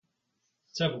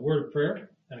Let's have a word of prayer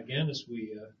again as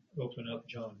we open up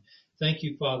John. Thank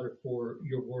you, Father, for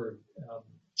your word. I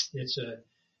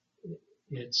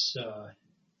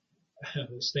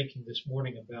was thinking this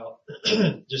morning about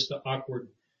just the awkward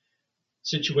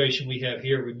situation we have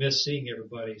here. We miss seeing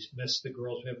everybody, miss the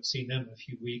girls. We haven't seen them in a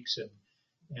few weeks, and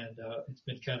it's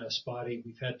been kind of spotty.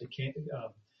 We've had to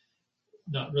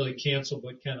not really cancel,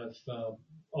 but kind of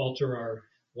alter our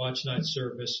watch night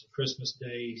service, Christmas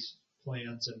Day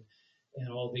plans, and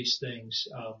all these things.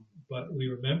 But we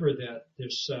remember that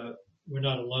we're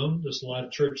not alone. There's a lot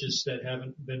of churches that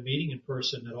haven't been meeting in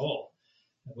person at all.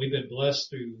 And we've been blessed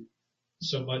through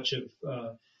so much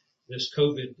of this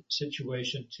COVID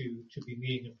situation to be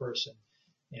meeting in person.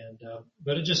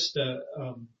 But I just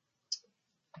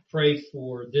pray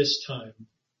for this time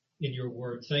in your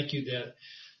word. Thank you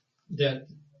that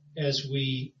as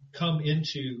we come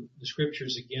into the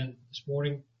scriptures again this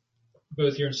morning,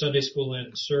 both here in Sunday school and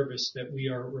in service, that we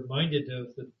are reminded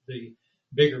of the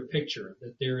bigger picture,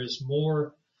 that there is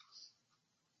more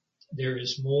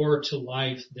to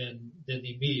life than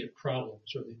the immediate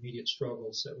problems or the immediate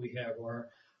struggles that we have, or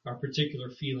our particular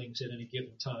feelings at any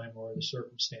given time, or the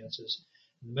circumstances.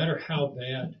 No matter how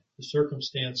bad the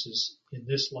circumstances in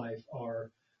this life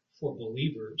are for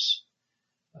believers,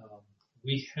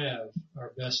 we have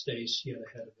our best days yet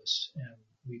ahead of us, and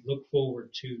we look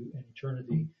forward to an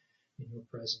eternity in your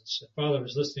presence. Father, I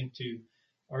was listening to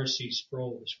R.C.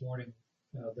 Sproul this morning,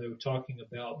 though, talking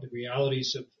about the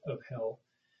realities of hell.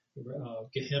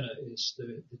 Gehenna is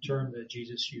the term that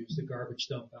Jesus used, the garbage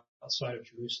dump outside of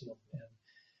Jerusalem,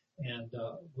 and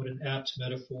what an apt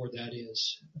metaphor that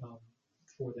is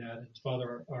for that. And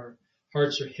Father, our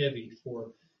hearts are heavy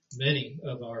for many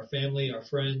of our family, our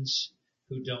friends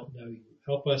who don't know you.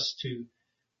 Help us to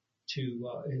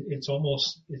it's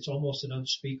almost an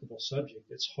unspeakable subject.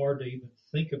 It's hard to even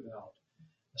think about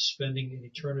spending an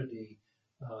eternity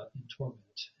in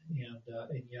torment,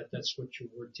 and yet that's what your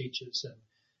word teaches.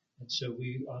 And so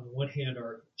we, on the one hand,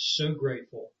 are so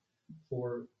grateful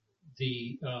for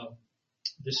the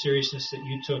seriousness that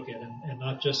you took it, and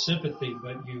not just sympathy,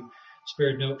 but you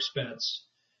spared no expense.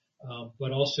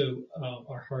 But also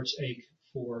our hearts ache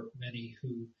for many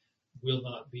who will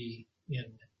not be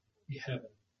in heaven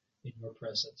in your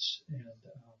presence. And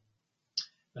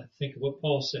I think of what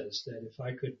Paul says, that if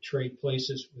I could trade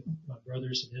places with my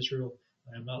brothers in Israel,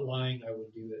 I am not lying, I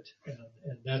would do it.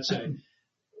 And that's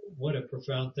what a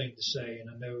profound thing to say. And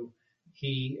I know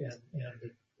he and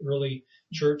the early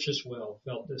church as well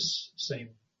felt this same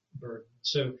burden.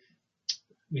 So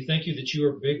we thank you that you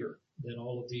are bigger than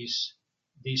all of these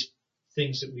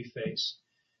things that we face,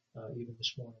 even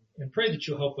this morning. And pray that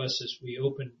you'll help us as we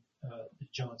open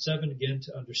John 7 again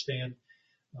to understand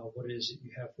what it is that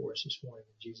you have for us this morning.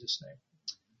 In Jesus' name,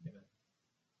 amen.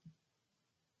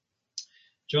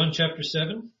 John chapter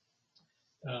 7.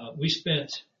 We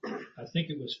spent, I think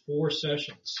it was 4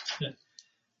 sessions.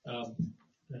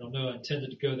 I don't know, I intended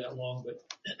to go that long, but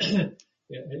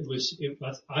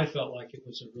I felt like it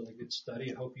was a really good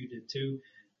study. I hope you did too,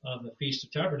 on the Feast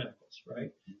of Tabernacles,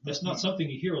 right? That's not something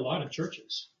you hear a lot in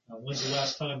churches. When's the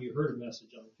last time you heard a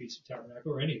message on the Feast of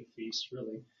Tabernacle, or any of the feasts,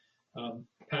 really?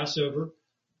 Passover,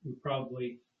 we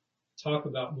probably talk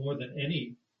about more than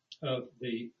any of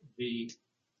the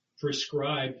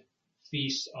prescribed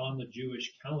feasts on the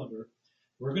Jewish calendar.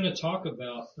 We're going to talk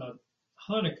about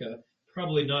Hanukkah,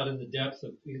 probably not in the depth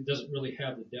of, it doesn't really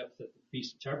have the depth that the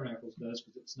Feast of Tabernacles does,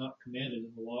 because it's not commanded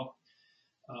in the law,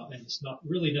 and it's not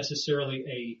really necessarily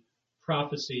a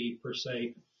prophecy per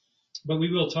se. But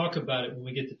we will talk about it when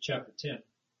we get to chapter 10,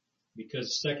 because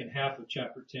the second half of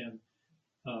chapter 10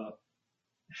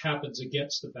 happens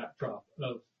against the backdrop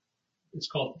of, it's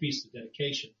called the Feast of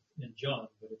Dedication in John,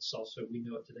 but it's also, we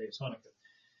know it today as Hanukkah.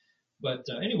 But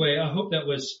anyway, I hope that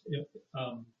was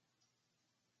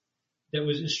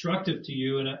instructive to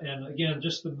you. And again,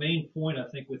 just the main point I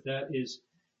think with that is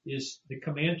the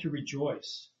command to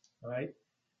rejoice, right?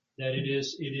 That it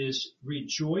is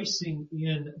rejoicing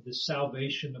in the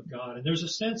salvation of God. And there's a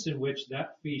sense in which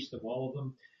that feast of all of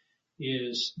them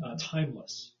is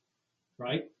timeless,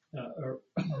 right? Or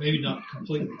maybe not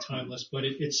completely timeless, but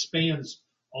it spans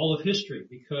all of history,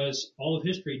 because all of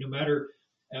history, no matter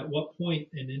at what point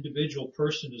an individual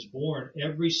person is born,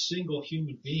 every single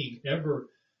human being ever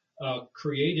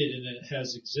created and it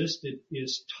has existed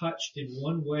is touched in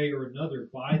one way or another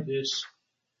by this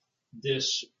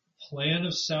plan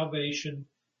of salvation,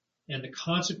 and the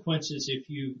consequences if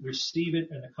you receive it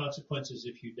and the consequences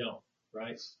if you don't,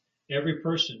 right? Every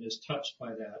person is touched by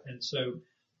that. And so,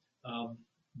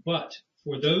 but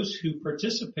for those who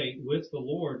participate with the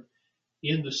Lord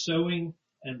in the sowing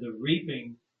and the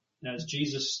reaping as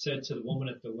Jesus said to the woman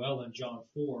at the well in John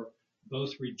 4,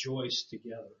 both rejoice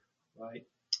together, right?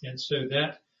 And so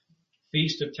that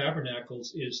Feast of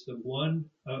Tabernacles is the one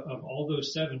of all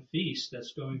those 7 feasts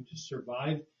that's going to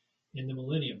survive in the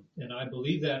millennium. And I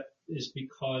believe that is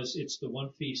because it's the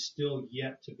one feast still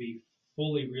yet to be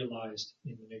fully realized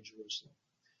in the New Jerusalem,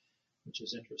 which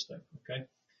is interesting. Okay.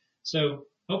 So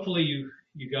hopefully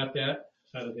you got that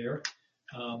out of there.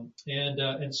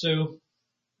 And so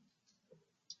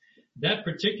that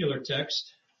particular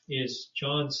text is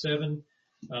John 7,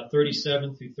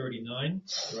 37 through 39,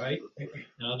 right?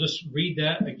 Now I'll just read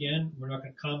that again. We're not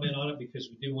going to comment on it because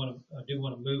I do want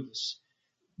to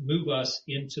move us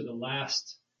into the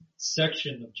last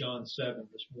section of John 7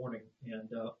 this morning. And,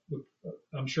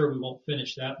 I'm sure we won't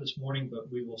finish that this morning,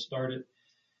 but we will start it.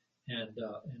 And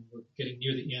we're getting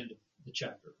near the end of the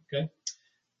chapter. Okay.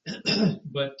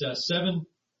 But,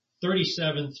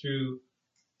 7:37 through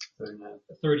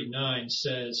 39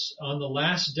 says, on the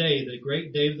last day, the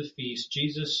great day of the feast,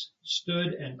 Jesus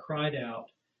stood and cried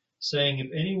out, saying,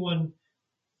 if anyone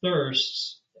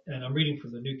thirsts, and I'm reading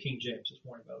from the New King James this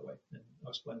morning, by the way, and I'll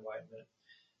explain why in a minute.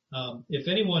 If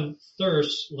anyone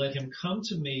thirsts, let him come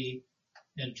to me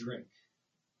and drink.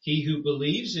 He who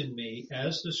believes in me,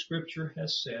 as the scripture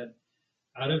has said,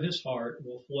 out of his heart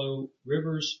will flow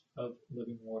rivers of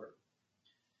living water.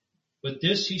 But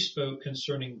this he spoke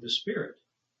concerning the Spirit,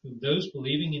 whom those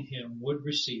believing in him would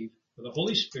receive, for the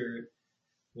Holy Spirit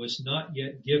was not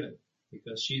yet given,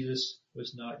 because Jesus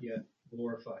was not yet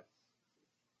glorified.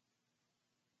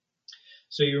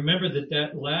 So you remember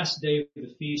that last day of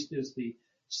the feast is the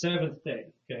 7th day,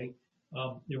 okay?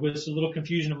 There was a little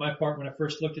confusion on my part when I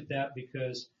first looked at that,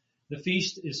 because the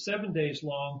feast is 7 days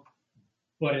long,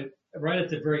 but right at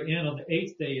the very end on the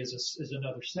 8th day is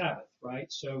another Sabbath, right?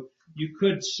 So you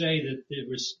could say that there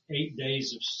was 8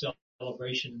 days of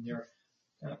celebration in there.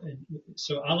 And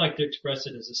so I like to express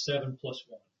it as a 7 plus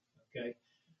 1, okay?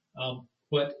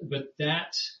 But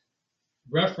that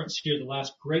reference here, the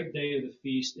last great day of the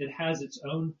feast, it has its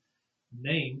own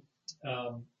name,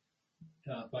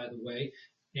 by the way,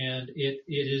 and it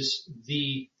is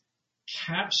the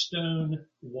capstone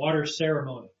water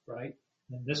ceremony, right?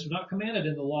 And this was not commanded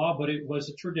in the law, but it was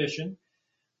a tradition.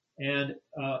 And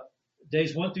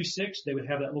days 1 through 6, they would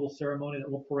have that little ceremony, that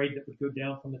little parade that would go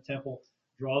down from the temple,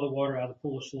 draw the water out of the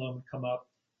pool of Siloam, come up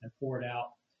and pour it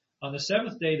out. On the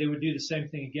 7th day, they would do the same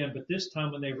thing again, but this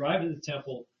time when they arrived at the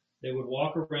temple, they would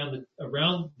walk around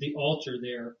the altar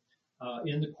there,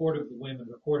 in the court of the women,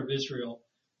 the court of Israel.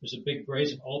 There's a big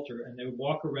brazen altar, and they would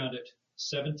walk around it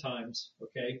 7 times,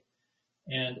 okay?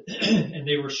 And, and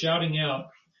they were shouting out,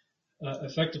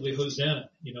 effectively Hosanna,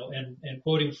 and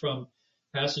quoting from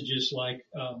passages like,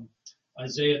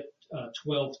 Isaiah,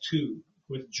 12:2,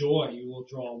 with joy you will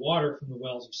draw water from the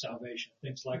wells of salvation,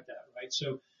 things like that, right?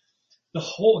 So the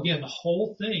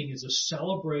whole thing is a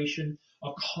celebration,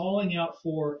 a calling out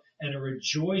for and a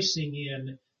rejoicing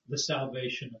in the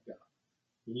salvation of God,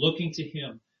 looking to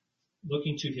him,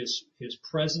 looking to his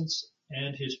presence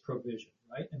and his provision,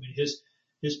 right? I mean,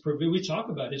 we talk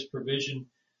about his provision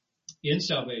in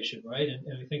salvation, right?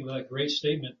 And we think about that great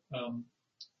statement,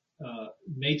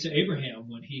 made to Abraham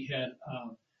when he had,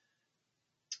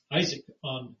 Isaac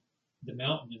on the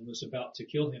mountain and was about to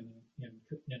kill him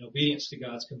in obedience to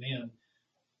God's command.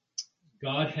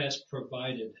 God has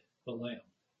provided the lamb,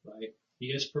 right?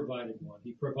 He has provided one.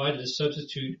 He provided a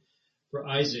substitute for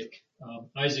Isaac.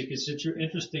 Isaac is such an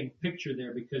interesting picture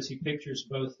there because he pictures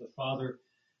both the father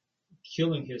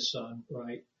killing his son,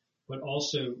 right? But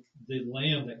also the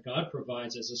lamb that God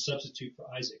provides as a substitute for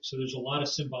Isaac. So there's a lot of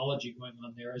symbology going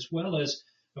on there, as well as,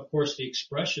 of course, the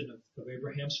expression of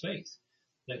Abraham's faith,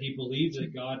 that he believed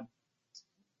that God,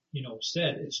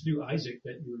 said it's through Isaac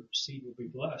that your seed will be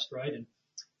blessed, right?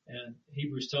 And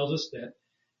Hebrews tells us that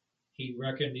he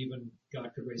reckoned even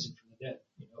God could raise him from the dead,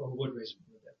 or would raise him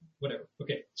from the dead, whatever.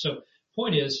 Okay. So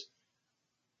point is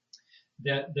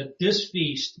that this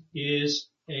feast is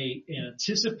an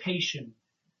anticipation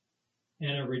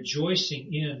and a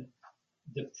rejoicing in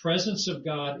the presence of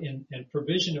God and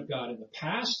provision of God in the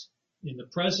past, in the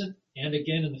present, and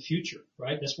again in the future,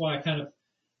 right? That's why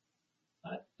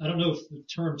I don't know if the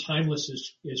term timeless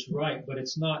is right, but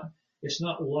it's not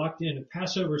locked in. And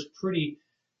Passover is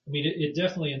it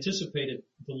definitely anticipated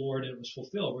the Lord and it was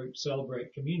fulfilled. We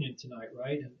celebrate communion tonight,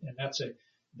 right? And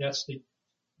that's the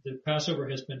Passover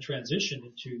has been transitioned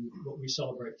into what we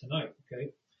celebrate tonight,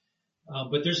 okay?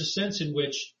 But there's a sense in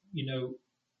which,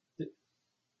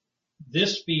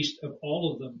 this feast of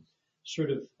all of them sort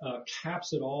of,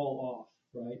 caps it all off,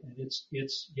 right? And it's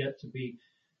yet to be,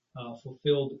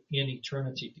 fulfilled in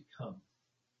eternity to come.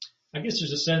 I guess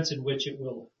there's a sense in which it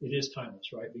is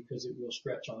timeless, right? Because it will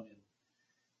stretch on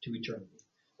into eternity.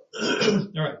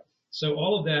 All right. So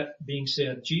all of that being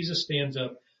said, Jesus stands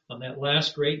up on that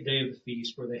last great day of the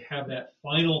feast where they have that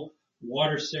final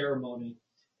water ceremony,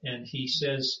 and he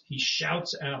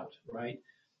shouts out, right?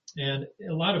 And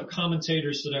a lot of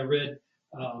commentators that I read,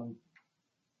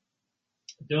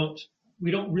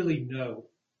 we don't really know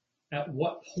at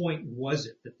what point was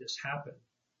it that this happened.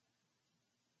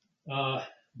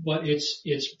 But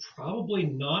it's probably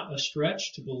not a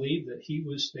stretch to believe that he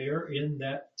was there in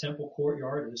that temple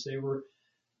courtyard as they were,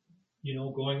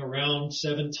 going around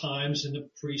 7 times, and the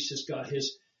priest has got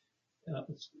his, the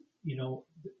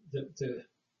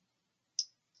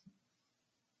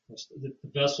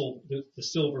vessel, the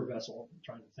silver vessel. I'm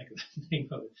trying to think of the name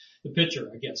of it. The pitcher,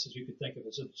 I guess, as you could think of it.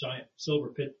 It's a giant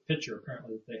silver pitcher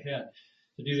apparently that they had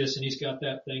to do this, and he's got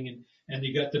that thing, and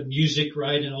you got the music,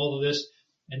 right, and all of this.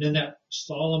 And then that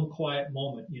solemn, quiet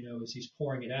moment, as he's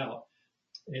pouring it out,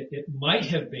 it might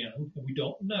have been, and we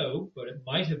don't know, but it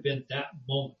might have been that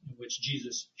moment in which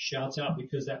Jesus shouts out,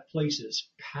 because that place is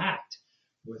packed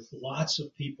with lots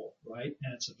of people, right?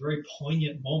 And it's a very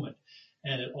poignant moment,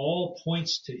 and it all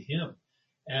points to him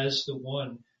as the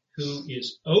one who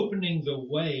is opening the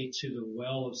way to the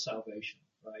well of salvation,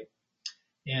 right?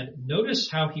 And notice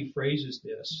how he phrases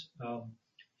this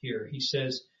here. He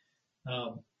says,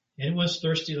 anyone's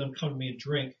thirsty, let him come to me and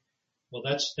drink. Well,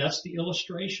 that's the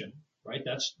illustration, right?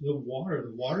 That's the water.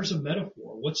 The water's a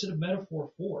metaphor. What's it a metaphor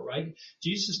for, right?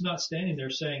 Jesus is not standing there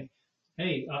saying,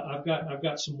 hey, I've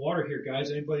got some water here,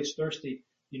 guys. Anybody's thirsty,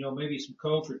 maybe some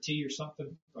Coke or tea or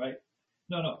something, right?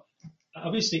 No.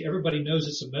 Obviously, everybody knows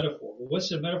it's a metaphor. Well,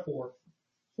 what's it a metaphor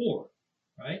for,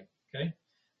 right? Okay.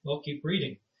 Well, keep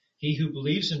reading. He who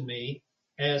believes in me,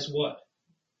 as what?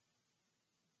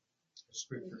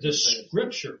 The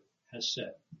scripture has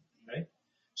said, right?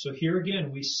 So here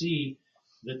again, we see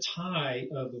the tie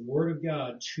of the word of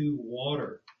God to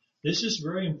water. This is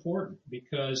very important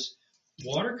because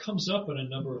water comes up in a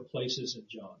number of places in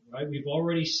John, right? We've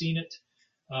already seen it,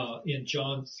 in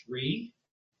John 3,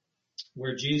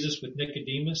 where Jesus with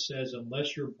Nicodemus says,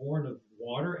 unless you're born of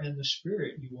water and the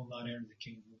Spirit, you will not enter the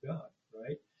kingdom of God,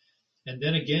 right? And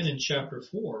then again in chapter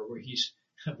 4, where he's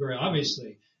very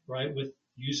obviously, right, with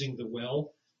using the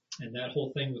well and that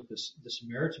whole thing with the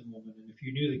Samaritan woman. And if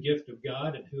you knew the gift of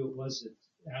God and who it was that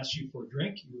asked you for a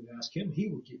drink, you would ask him, he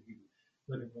would give you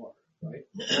living water, right?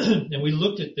 And we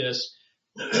looked at this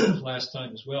last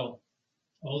time as well.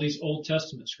 All these Old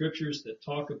Testament scriptures that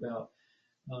talk about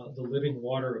the living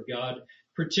water of God,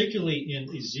 particularly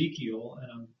in Ezekiel,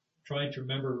 and I'm trying to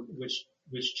remember which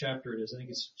chapter it is. I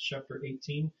think it's chapter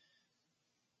 18,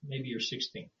 maybe or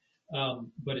 16.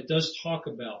 But it does talk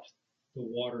about the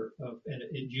water and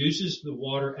it uses the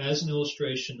water as an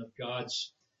illustration of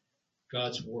God's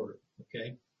word.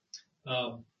 Okay.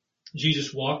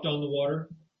 Jesus walked on the water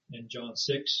in John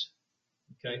 6.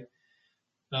 Okay.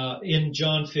 In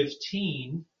John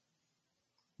 15,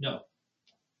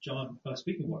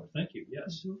 speaking of water, thank you.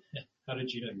 Yes. Mm-hmm. How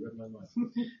did you know? You read my mind.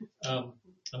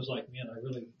 I was like, man, I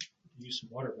really use some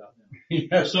water about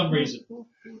now for some reason.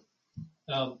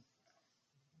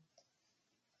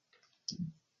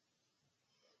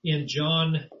 In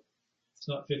John, it's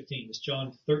not 15, it's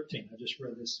John 13. I just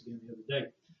read this again the other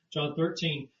day. John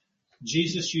 13,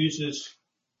 Jesus uses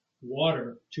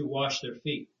water to wash their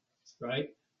feet,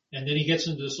 right? And then he gets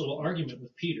into this little argument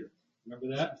with Peter.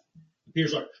 Remember that? And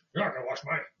Peter's like, you're not going to wash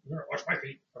my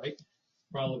feet, right?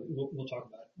 Probably we'll talk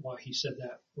about why he said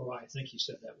that, or why I think he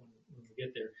said that when we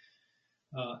get there.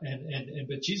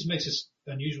 But Jesus makes this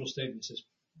unusual statement. He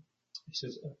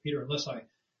says, Peter, unless I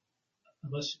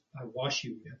wash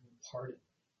you, you have no pardon,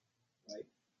 right?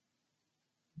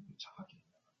 What are you talking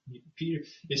about?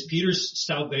 Is Peter's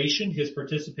salvation, his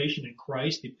participation in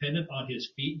Christ, dependent on his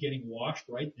feet getting washed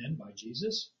right then by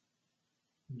Jesus?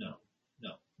 No.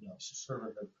 It's the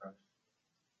servanthood of Christ.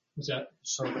 What's that?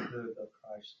 Servanthood of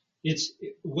Christ. It's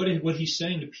what he's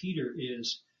saying to Peter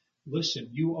is, listen,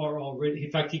 you are already.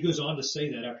 In fact, he goes on to say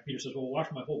that after Peter says, "Well,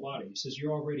 wash my whole body." He says,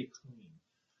 "You're already clean."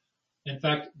 In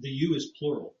fact, the you is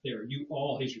plural there. You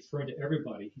all, he's referring to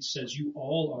everybody. He says, you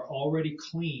all are already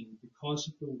clean because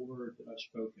of the word that I've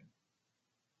spoken.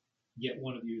 Yet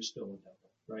one of you is still a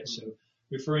devil, right? Mm-hmm. So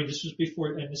referring, this was before,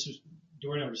 and this was,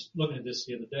 Dorian and I was looking at this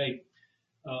the other day,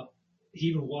 he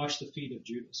even washed the feet of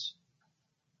Judas.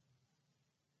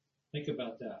 Think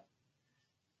about that.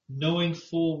 Knowing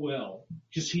full well,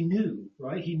 because he knew,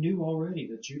 right? He knew already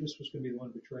that Judas was going to be the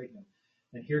one to betray him.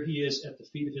 And here he is at the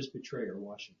feet of his betrayer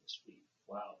washing his feet.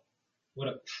 Wow. What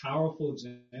a powerful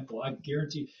example. I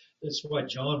guarantee that's why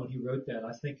John, when he wrote that,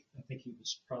 I think he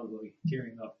was probably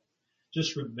tearing up.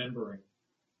 just remembering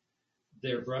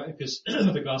their brag, because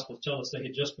the Gospels tell us they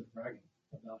had just been bragging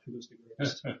about who was the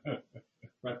greatest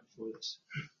right before this.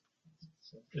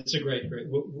 So it's a great,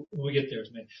 when we get there, it's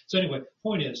amazing. So anyway,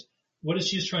 point is, what is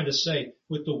Jesus trying to say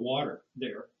with the water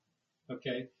there?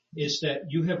 Okay, is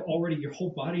that you have already, your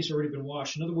whole body's already been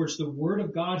washed. In other words, the Word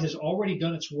of God has already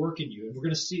done its work in you. And we're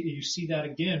going to see, you see that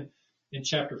again in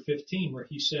chapter 15, where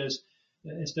he says,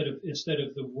 instead of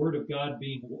the Word of God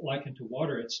being likened to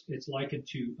water, it's likened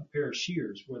to a pair of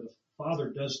shears where the Father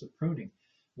does the pruning.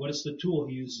 What is the tool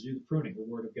he uses to do the pruning? The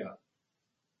Word of God.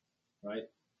 Right?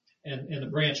 And the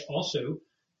branch also,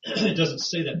 it doesn't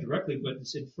say that directly, but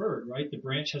it's inferred, right? The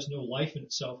branch has no life in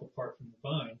itself apart from the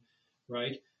vine,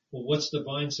 right? Well, what's the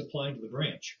vine supplying to the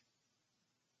branch?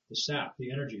 The sap,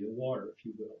 the energy, the water, if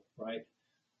you will, right?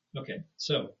 Okay,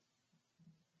 so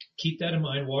keep that in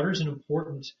mind. Water is an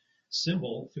important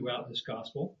symbol throughout this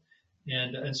gospel.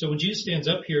 And so when Jesus stands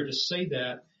up here to say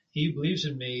that he believes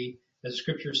in me, as the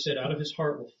scripture said, out of his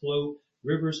heart will flow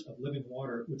rivers of living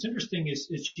water. What's interesting is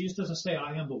Jesus doesn't say,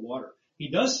 I am the water. He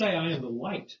does say, I am the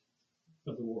light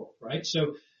of the world, right?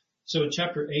 So in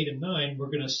chapter 8 and 9, we're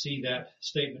going to see that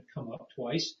statement come up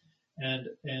twice. And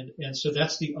so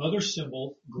that's the other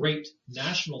symbol, great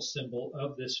national symbol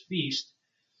of this feast.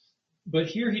 But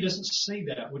here he doesn't say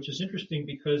that, which is interesting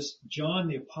because John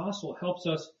the apostle helps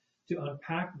us to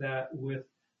unpack that with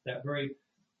that very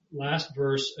last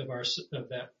verse of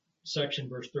that section,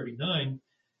 verse 39.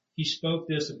 He spoke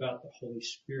this about the Holy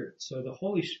Spirit. So the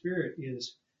Holy Spirit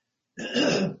is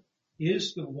the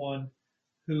one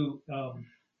who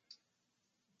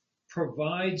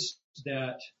provides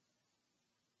that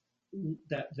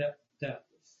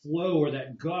flow or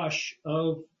that gush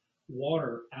of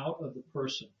water out of the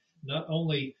person. Not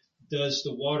only does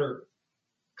the water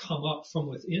come up from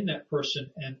within that person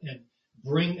and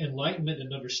bring enlightenment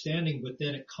and understanding, but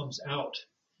then it comes out,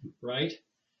 right?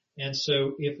 And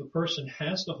so if a person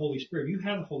has the Holy Spirit, you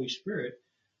have the Holy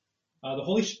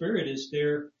Spirit is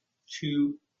there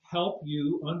to help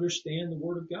you understand the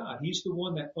Word of God. He's the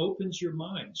one that opens your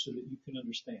mind so that you can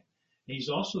understand. And he's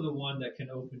also the one that can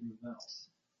open your mouth,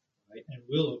 right? And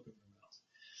will open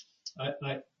your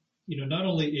mouth. Not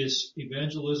only is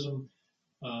evangelism,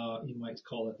 you might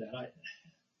call it that.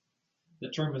 The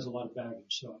term has a lot of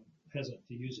baggage, so I'm hesitant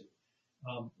to use it.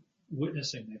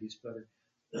 Witnessing maybe is better.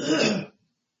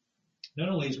 Not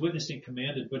only is witnessing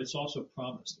commanded, but it's also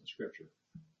promised in Scripture,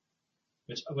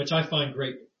 which I find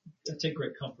great. I take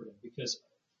great comfort in because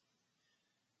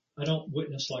I don't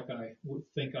witness like I would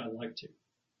think I like to.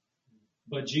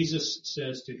 But Jesus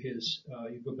says to his,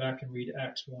 you go back and read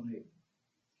Acts 1:8,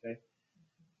 okay?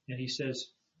 And he says,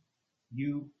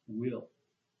 you will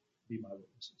be my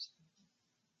witnesses.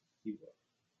 You will.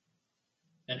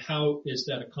 And how is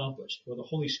that accomplished? Well, the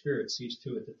Holy Spirit sees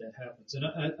to it that happens. And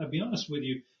I'll be honest with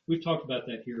you, we've talked about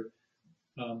that here.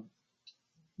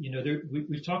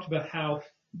 We've talked about how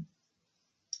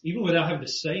even without having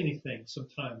to say anything,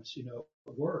 sometimes,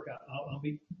 at work, I'll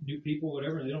meet new people,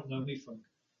 whatever, they don't know me from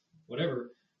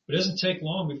whatever, but it doesn't take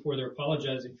long before they're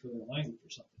apologizing for their language or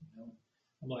something,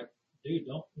 I'm like, dude,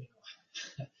 don't,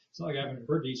 it's not like I haven't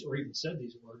heard these or even said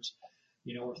these words,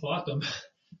 or thought them,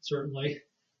 certainly,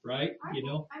 right?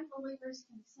 Unbelievers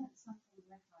can sense something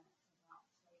different about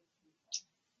saved people.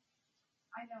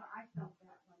 I know I felt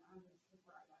that when I was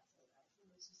before I got saved.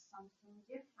 It was just something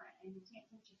different, and you can't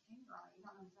put your finger on it. You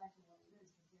don't know exactly what it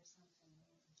is, but there's something there.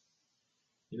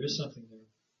 There is something there.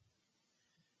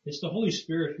 It's the Holy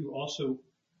Spirit who also,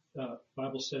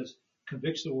 Bible says,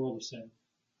 convicts the world of sin.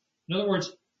 In other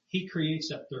words, he creates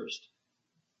that thirst.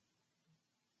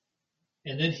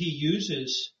 And then he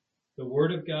uses the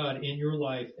Word of God in your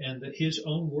life and his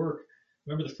own work.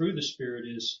 Remember, the fruit of the Spirit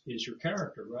is your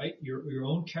character, right? Your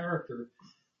own character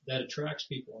that attracts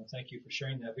people. And thank you for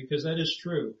sharing that because that is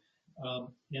true.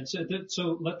 And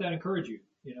so let that encourage you,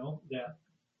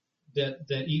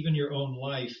 that even your own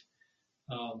life,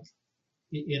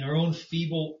 in our own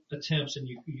feeble attempts, and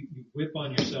you whip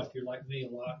on yourself, you're like me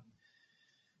a lot.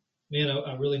 Man,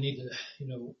 I really need to,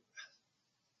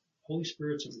 Holy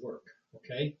Spirit's at work,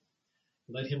 okay?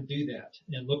 Let him do that.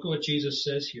 And look at what Jesus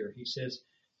says here. He says,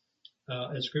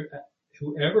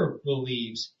 whoever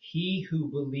believes, he who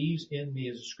believes in me,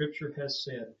 as the scripture has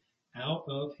said, out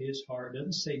of his heart, it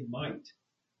doesn't say might,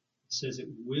 it says it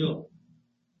will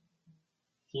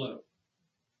flow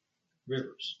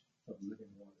rivers of living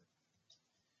water.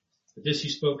 But this he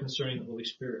spoke concerning the Holy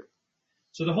Spirit.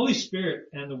 So the Holy Spirit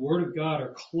and the Word of God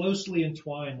are closely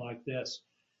entwined like this.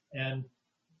 And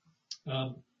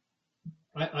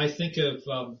I think of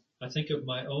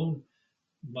my own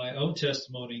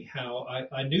testimony, how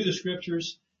I knew the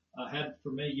scriptures, had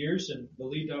for many years and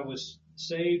believed I was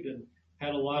saved and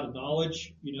had a lot of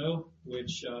knowledge,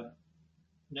 which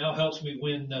now helps me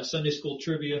win Sunday school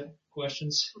trivia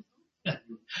questions.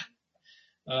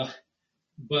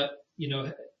 But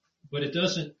it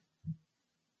doesn't,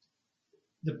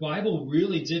 the Bible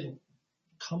really didn't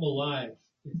come alive,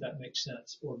 if that makes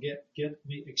sense, or get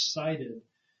me excited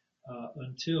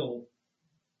until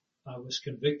I was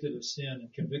convicted of sin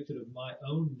and convicted of my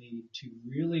own need to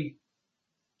really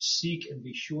seek and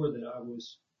be sure that it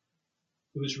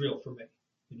was real for me.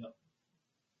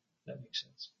 That makes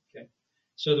sense. Okay.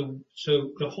 So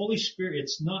the Holy Spirit,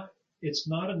 it's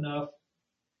not enough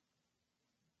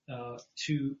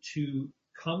to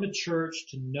come to church,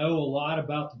 to know a lot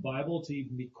about the Bible, to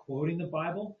even be quoting the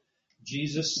Bible.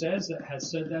 Jesus has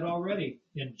said that already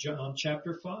in John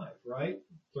chapter 5, right?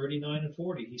 39 and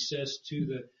 40. He says to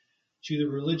the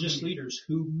religious leaders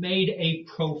who made a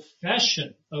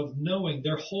profession of knowing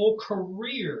their whole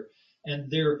career and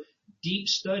their deep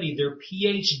study, their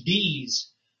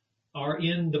PhDs are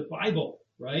in the Bible,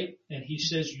 right? And he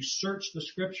says, you search the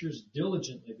scriptures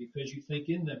diligently because you think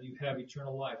in them you have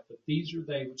eternal life. But these are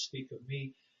they which speak of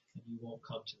me, and you won't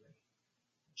come to me,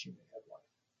 that you may have life.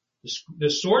 The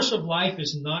source of life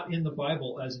is not in the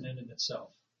Bible as an end in itself.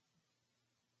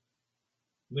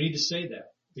 We need to say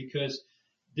that because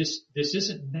this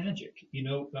isn't magic.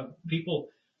 People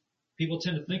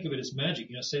tend to think of it as magic.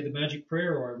 Say the magic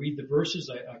prayer, or I read the verses.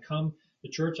 I come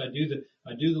to church. I do the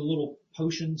little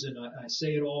potions, and I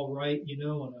say it all right.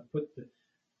 And I put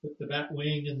the bat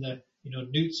wing and the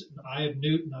newts, the eye of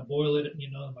newt, and I boil it.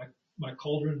 In my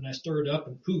cauldron, and I stir it up,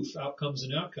 and poof, out comes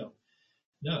an outcome.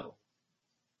 No.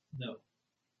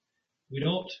 We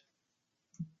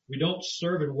don't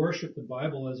serve and worship the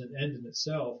Bible as an end in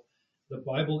itself. The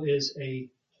Bible is a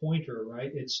pointer,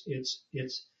 right? It's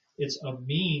a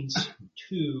means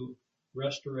to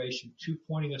restoration, to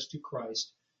pointing us to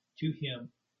Christ, to Him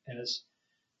as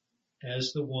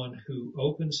the one who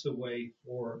opens the way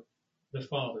for the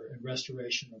Father and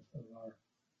restoration of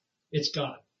it's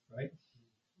God, right?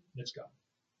 It's God.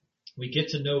 We get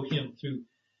to know Him through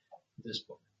this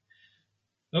book.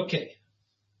 Okay.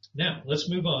 Now, let's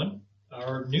move on.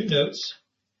 Our new notes.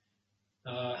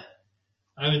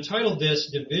 I've entitled this,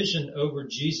 Division Over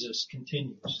Jesus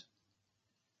Continues.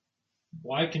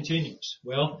 Why continues?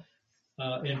 Well,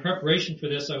 in preparation for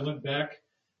this, I went back.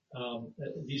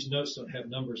 These notes don't have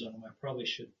numbers on them. I probably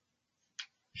should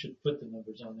put the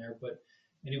numbers on there. But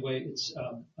anyway, it's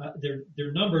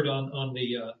they're numbered on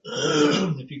the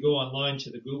if you go online to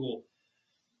the Google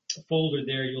folder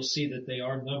there, you'll see that they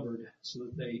are numbered so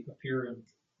that they appear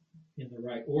in the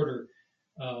right order.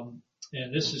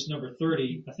 And this is number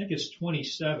 30. I think it's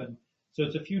 27. So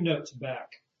it's a few notes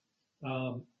back.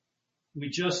 We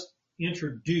just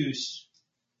introduced,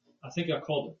 I think I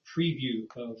called it preview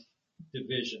of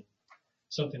division,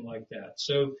 something like that.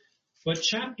 So, but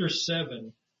chapter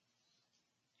 7,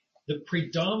 the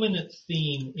predominant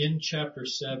theme in chapter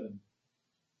 7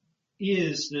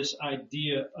 is this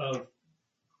idea of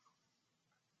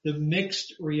the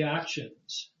mixed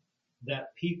reactions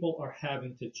that people are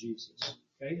having to Jesus.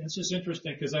 Okay, this is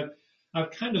interesting because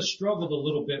I've kind of struggled a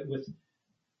little bit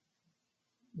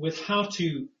with how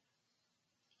to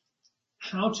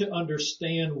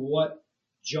understand what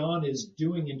John is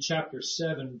doing in chapter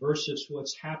 7 versus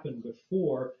what's happened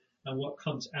before and what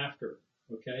comes after.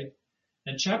 Okay,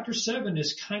 and chapter 7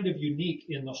 is kind of unique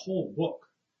in the whole book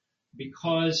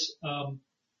because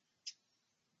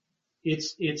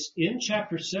it's in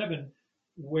chapter 7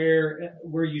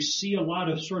 where you see a lot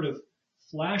of sort of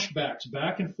flashbacks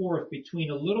back and forth between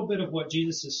a little bit of what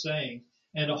Jesus is saying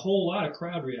and a whole lot of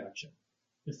crowd reaction.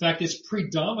 In fact, it's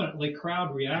predominantly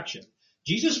crowd reaction.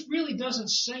 Jesus really doesn't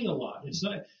say a lot. It's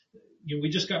not, we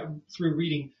just got through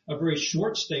reading a very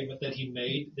short statement that he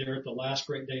made there at the last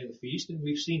great day of the feast, and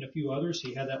we've seen a few others.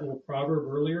 He had that little proverb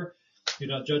earlier, do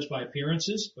not judge by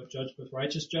appearances, but judge with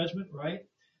righteous judgment, right?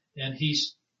 And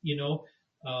he's,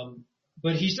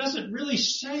 but he doesn't really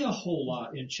say a whole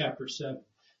lot in chapter 7.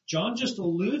 John just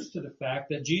alludes to the fact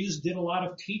that Jesus did a lot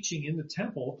of teaching in the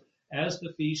temple as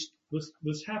the feast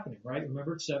was happening, right?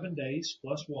 Remember, it's 7 days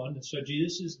plus 1, and so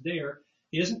Jesus is there.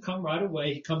 He doesn't come right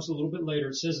away. He comes a little bit later.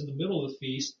 It says in the middle of the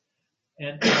feast,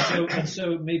 and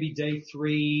so maybe day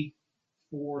 3,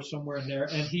 4, somewhere in there.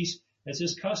 And as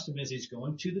his custom is, he's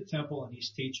going to the temple and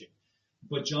he's teaching.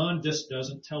 But John just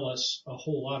doesn't tell us a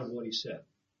whole lot of what he said.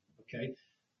 Okay,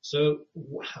 so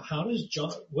how does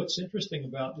John? What's interesting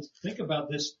about this? Think about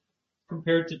this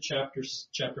compared to chapter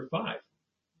 5.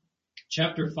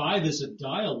 Chapter 5 is a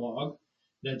dialogue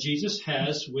that Jesus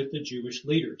has with the Jewish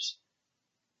leaders.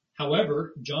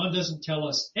 However, John doesn't tell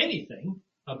us anything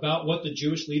about what the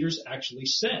Jewish leaders actually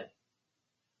said.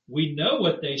 We know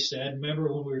what they said.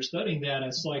 Remember when we were studying that,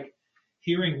 it's like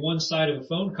hearing one side of a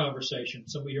phone conversation.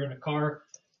 Somebody, you're in a car,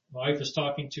 my wife is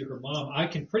talking to her mom. I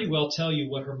can pretty well tell you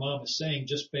what her mom is saying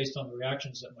just based on the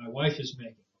reactions that my wife is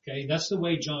making. Okay. That's the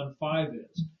way John 5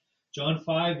 is. John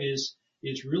 5 is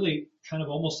really kind of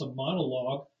almost a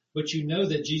monologue, but you know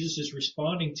that Jesus is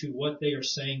responding to what they are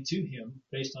saying to him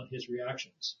based on his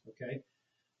reactions. Okay.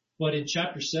 But in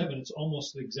chapter 7, it's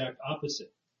almost the exact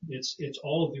opposite. It's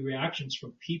all of the reactions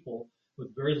from people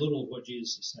with very little of what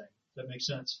Jesus is saying. Does that make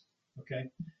sense? Okay.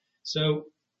 So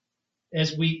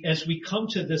as we come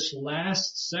to this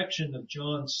last section of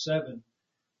John 7,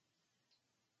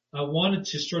 I wanted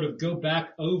to sort of go back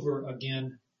over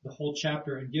again the whole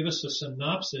chapter and give us a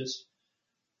synopsis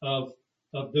of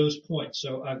those points.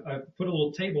 So I put a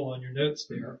little table on your notes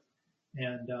there,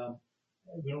 and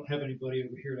we don't have anybody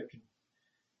over here that can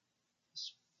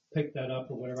pick that up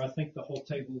or whatever. I think the whole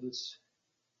table is,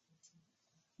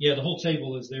 the whole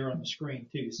table is there on the screen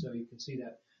too, so you can see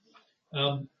that.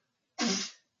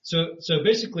 So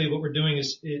basically what we're doing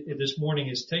is this morning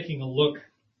is taking a look,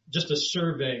 just a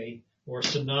survey or a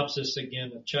synopsis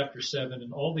again of chapter 7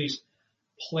 and all these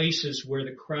places where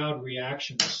the crowd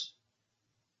reactions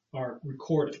are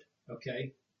recorded.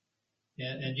 Okay.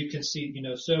 And you can see,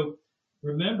 so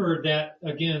remember that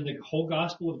again, the whole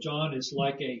Gospel of John is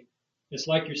it's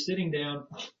like you're sitting down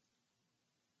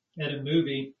at a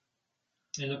movie.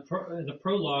 In the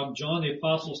prologue, John the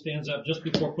Apostle stands up just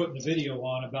before putting the video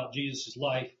on about Jesus'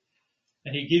 life,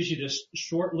 and he gives you this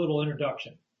short little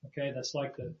introduction. Okay, that's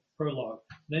like the prologue.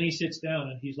 Then he sits down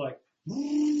and he's like,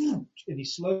 and he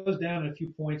slows down at a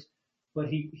few points, but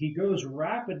he goes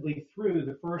rapidly through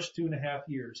the first 2.5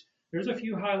 years. There's a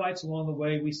few highlights along the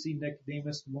way. We see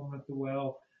Nicodemus, the woman at the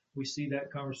well. We see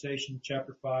that conversation in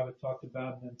chapter 5 I talked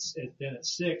about, and then at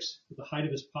 6, at the height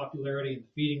of his popularity and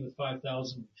feeding the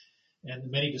 5,000 and the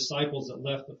many disciples that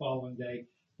left the following day.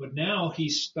 But now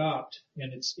he's stopped,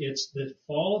 and it's the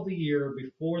fall of the year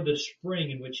before the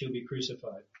spring in which he'll be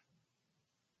crucified.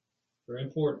 Very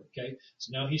important, okay?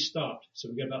 So now he's stopped. So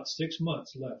we've got about 6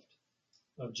 months left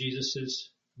of Jesus'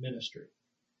 ministry.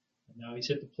 And now he's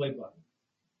hit the play button,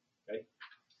 okay?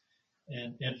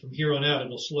 And from here on out,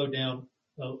 it'll slow down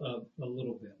a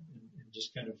little bit, and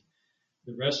just kind of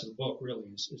the rest of the book really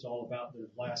is all about the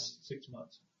last 6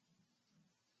 months.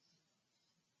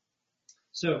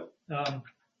 So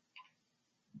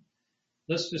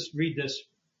let's just read this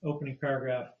opening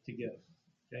paragraph together.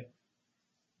 Okay.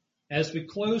 As we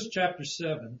close chapter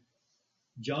 7,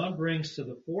 John brings to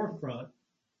the forefront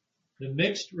the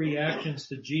mixed reactions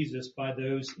to Jesus by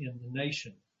those in the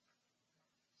nation.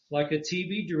 Like a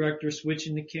TV director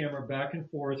switching the camera back and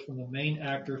forth from the main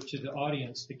actor to the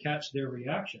audience to catch their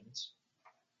reactions,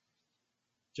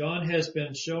 John has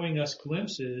been showing us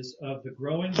glimpses of the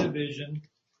growing division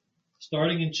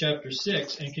starting in chapter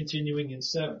 6 and continuing in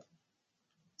 7.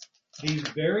 These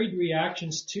varied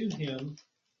reactions to him,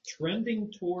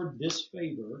 trending toward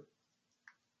disfavor,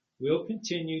 will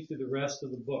continue through the rest of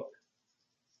the book,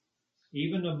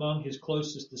 even among his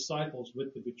closest disciples,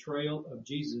 with the betrayal of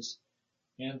Jesus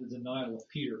and the denial of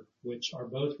Peter, which are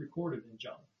both recorded in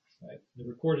John. Right? They're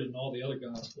recorded in all the other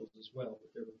Gospels as well,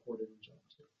 but they're recorded in John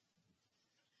too.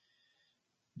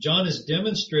 John is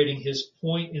demonstrating his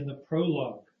point in the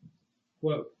prologue.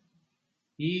 Quote,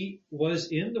 he was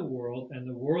in the world, and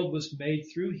the world was made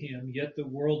through him, yet the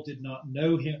world did not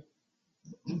know him.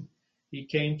 He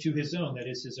came to his own, that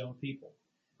is his own people,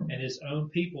 and his own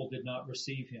people did not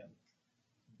receive him.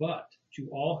 But to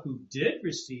all who did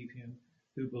receive him,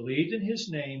 who believed in his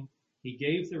name, he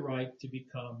gave the right to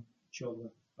become children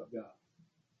of God.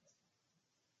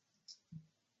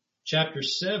 Chapter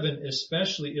 7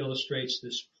 especially illustrates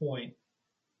this point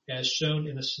as shown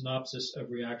in the synopsis of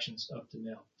reactions up to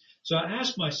now. So I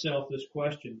asked myself this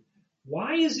question: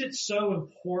 why is it so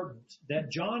important that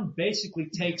John basically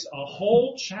takes a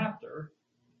whole chapter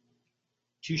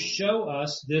to show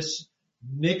us this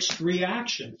mixed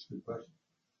reaction? That's a good question.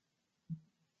 I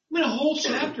mean, a whole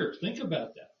chapter. Think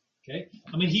about that. Okay.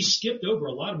 I mean, he skipped over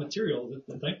a lot of material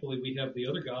that thankfully we have the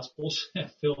other Gospels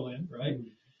fill in, right?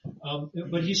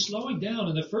 But he's slowing down,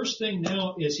 and the first thing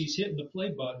now is he's hitting the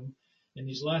play button in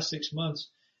these last 6 months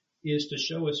is to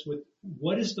show us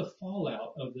what is the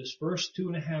fallout of this first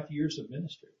 2.5 years of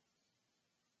ministry.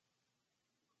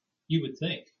 You would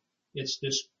think it's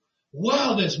this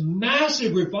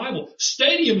massive revival.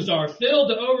 Stadiums are filled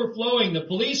to overflowing. The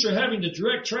police are having to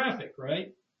direct traffic,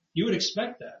 right? You would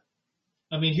expect that.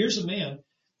 I mean, here's a man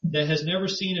that has never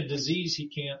seen a disease. He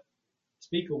can't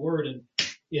speak a word, and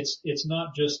it's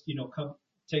not just, come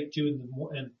take 2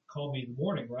 and call me in the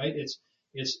morning, right?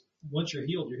 It's once you're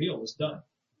healed, It's done.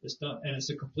 It's done. And it's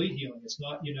a complete healing. It's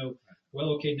not,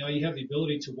 well, okay, now you have the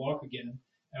ability to walk again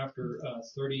after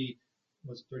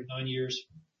 39 years.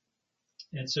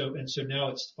 And so now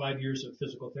it's 5 years of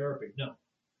physical therapy. No.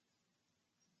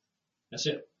 That's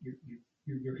it.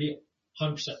 You're healed.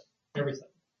 100%. Everything.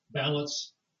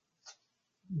 Balance.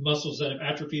 Muscles that have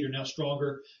atrophied are now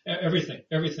stronger. Everything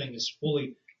is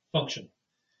fully functional.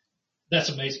 That's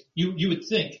amazing. You would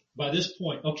think by this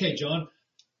point, okay, John,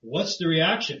 what's the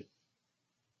reaction?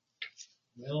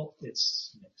 Well,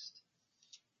 it's mixed.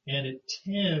 And it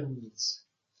tends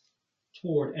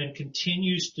toward and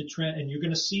continues to trend, and you're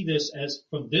going to see this as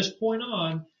from this point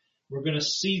on, we're going to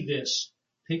see this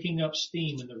picking up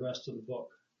steam in the rest of the book.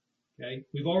 Okay.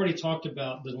 We've already talked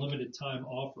about the limited time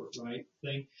offer, right?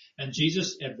 Thing. And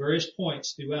Jesus at various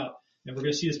points throughout, and we're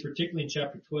going to see this particularly in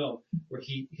chapter 12, where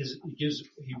he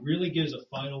really gives a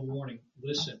final warning.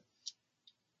 Listen,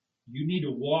 you need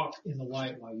to walk in the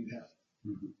light while you have it.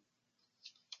 Mm-hmm.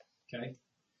 Okay.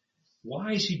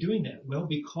 Why is he doing that? Well,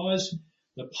 because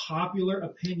the popular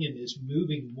opinion is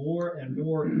moving more and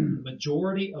more. The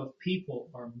majority of people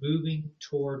are moving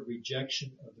toward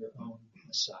rejection of their own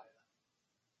Messiah.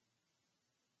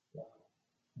 Wow.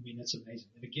 I mean, that's amazing.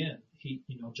 And again,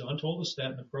 John told us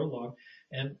that in the prologue,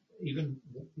 and even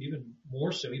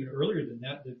more so, even earlier than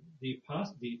that, the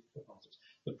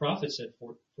prophets had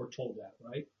foretold that,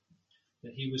 right?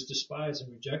 That he was despised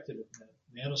and rejected of men,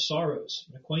 man of sorrows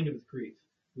and acquainted with grief.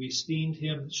 We esteemed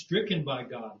him stricken by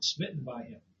God, smitten by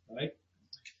him, right?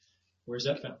 Where's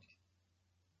that found?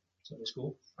 Sunday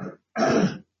school?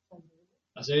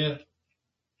 Isaiah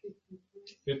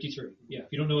 53. Yeah,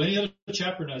 if you don't know any other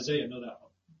chapter in Isaiah, know that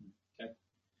one. Okay?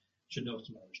 Should know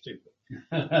some others too,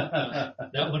 but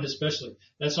that one especially.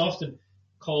 That's often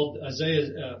called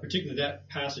Isaiah, particularly that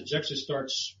passage actually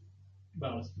starts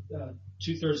about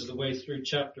 2/3 of the way through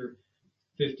chapter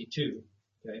 52.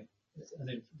 Okay? And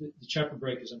then the chapter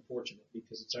break is unfortunate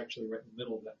because it's actually right in the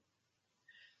middle of that.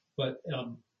 But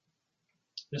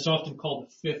that's often called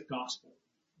the fifth gospel.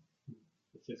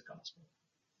 The fifth gospel.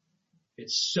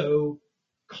 It's so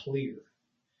clear.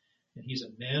 And he's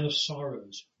a man of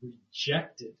sorrows,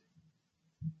 rejected.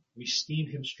 We esteemed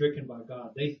him stricken by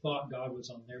God. They thought God was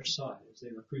on their side as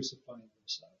they were crucifying the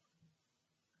Messiah.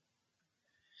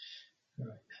 All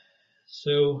right.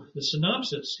 So the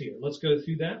synopsis here. Let's go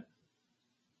through that.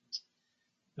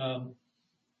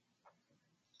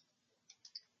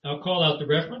 I'll call out the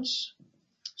reference.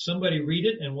 Somebody read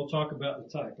it and we'll talk about the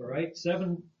type. All right.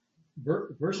 7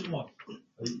 verse 1.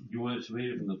 You want us to read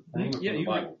it from the thing or from Yeah, the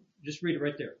Bible? Just read it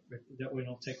right there. That way it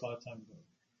don't take a lot of time to go.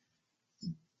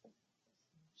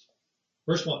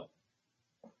 Verse 1.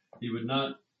 He would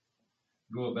not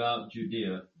go about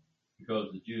Judea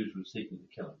because the Jews were seeking to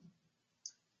kill him.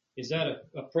 Is that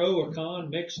a pro or con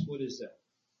mixed? What is that?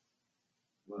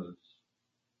 Well,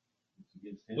 it's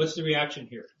against him. What's the reaction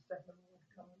here?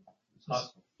 It's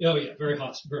hostile. Oh yeah, very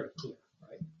hostile, very clear,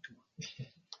 right? Come on.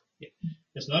 Yeah.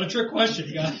 It's not a trick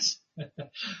question, guys.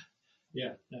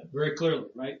 Yeah, very clearly,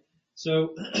 right?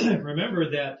 So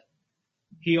remember that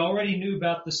he already knew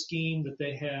about the scheme that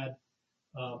they had,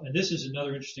 and this is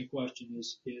another interesting question: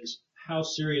 is how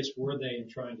serious were they in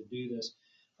trying to do this?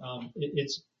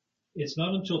 It's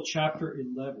not until chapter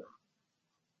 11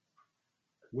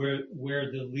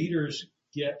 where the leaders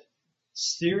get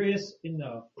serious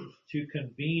enough to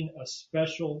convene a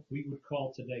special, we would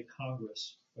call today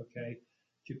Congress, okay,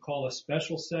 to call a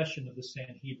special session of the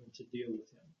Sanhedrin to deal with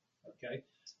him, okay?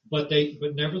 But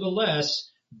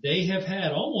nevertheless, they have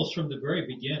had almost from the very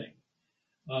beginning,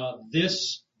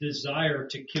 this desire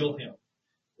to kill him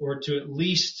or to at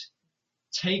least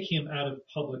take him out of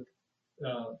public,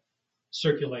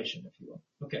 circulation, if you will.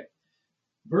 Okay.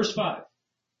 Verse 5.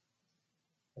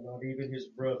 Not even his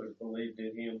brothers believed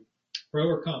in him. Pro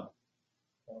or con?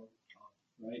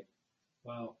 Right?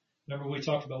 Wow. Remember we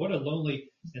talked about what a lonely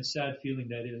and sad feeling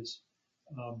that is.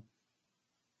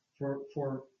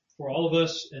 For all of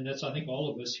us, and that's I think all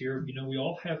of us here, we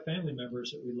all have family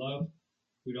members that we love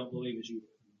who don't believe as you do.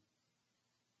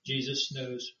 Jesus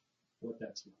knows what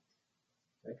that's like.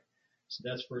 Okay? So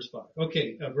that's verse 5.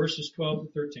 Okay, verses 12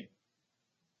 to 13.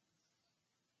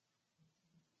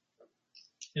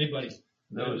 Anybody?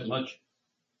 There was much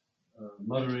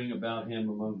muttering about him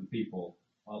among the people,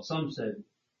 while some said,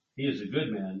 he is a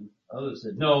good man. Others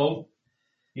said, no,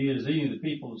 he is leading the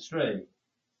people astray.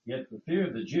 Yet for fear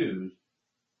of the Jews,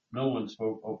 no one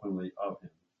spoke openly of him.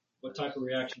 What type of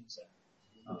reaction is that?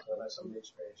 So that's a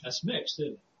mixed reaction. That's mixed,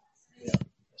 isn't it? Yeah,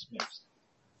 that's mixed.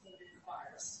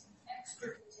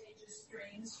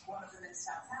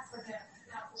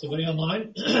 Somebody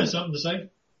online? Something to say?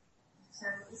 So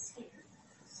scared.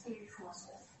 stage forces.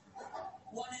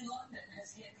 One in London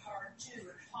has hit hard too,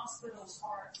 and hospitals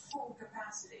are at full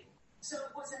capacity. So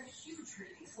it was a huge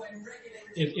relief when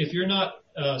regulators... If you're not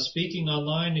speaking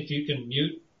online, if you can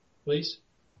mute, please.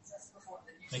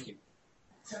 Thank you.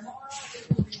 Tomorrow it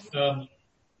will be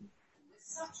with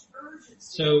such urgency.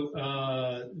 So,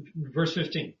 verse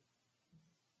 15.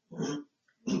 The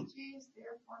Jews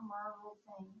therefore marveled,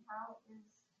 saying, how is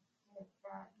it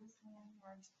that this man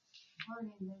has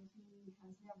learning that he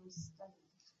has never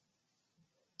studied?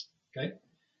 Okay.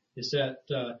 Is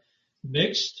that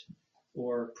mixed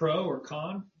or pro or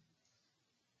con?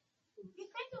 You think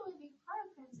it would be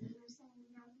pro because they're saying,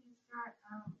 you know, he's got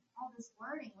all this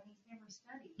learning when he's never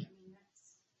studied. I mean,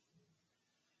 that's...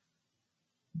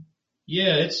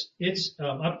 Yeah, it's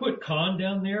I put con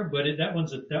down there, but that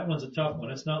one's a tough one.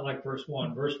 It's not like verse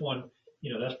 1. Verse 1,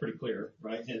 you know, that's pretty clear,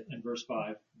 right? And verse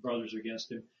 5, brothers are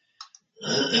against him.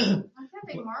 I thought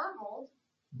they marveled.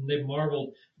 They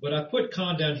marveled, but I put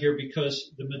con down here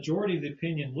because the majority of the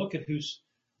opinion, look at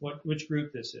which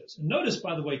group this is. And notice,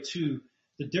 by the way, too,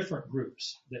 the different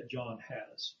groups that John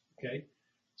has. Okay.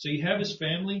 So you have his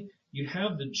family, you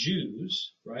have the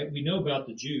Jews, right? We know about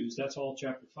the Jews. That's all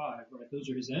chapter 5, right? Those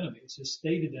are his enemies, his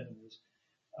stated enemies.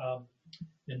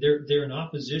 And they're in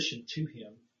opposition to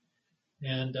him.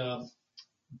 And,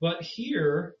 but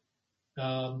here,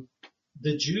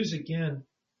 the Jews again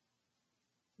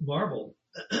marveled.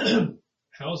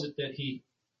 How is it that he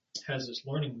has this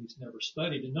learning he's never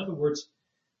studied? In other words,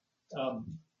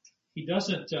 he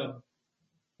hasn't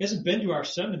been to our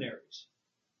seminaries.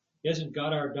 He hasn't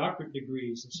got our doctorate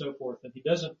degrees and so forth, and he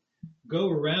doesn't go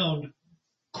around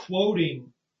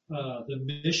quoting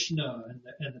the Mishnah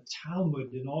and the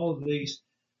Talmud and all of these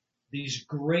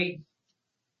great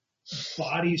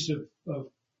bodies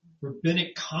of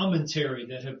rabbinic commentary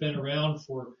that have been around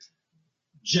for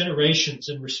generations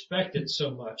and respected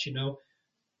so much, you know.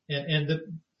 And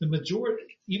the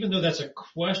majority, even though that's a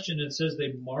question and says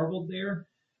they marveled there,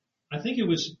 I think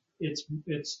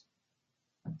it's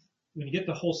when you get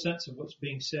the whole sense of what's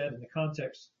being said in the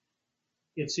context,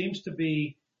 it seems to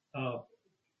be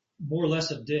more or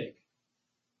less a dig.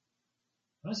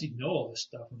 How does he know all this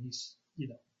stuff when he's, you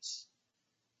know,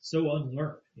 so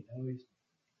unlearned?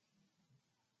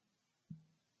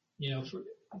 You know,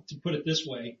 to put it this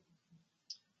way,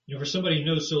 you know, for somebody who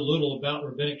knows so little about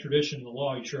rabbinic tradition and the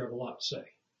law, you sure have a lot to say.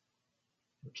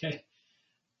 Okay,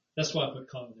 that's why I put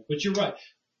comment there. But you're right.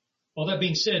 All that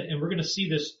being said, and we're going to see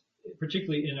this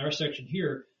particularly in our section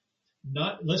here.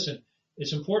 Listen,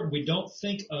 it's important we don't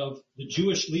think of the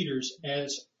Jewish leaders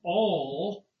as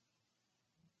all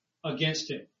against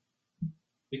him,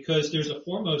 because there's a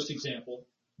foremost example,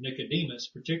 Nicodemus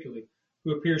particularly,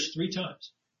 who appears 3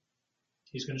 times.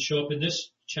 He's going to show up in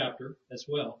this chapter as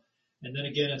well, and then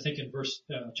again I think in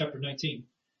chapter 19.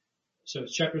 So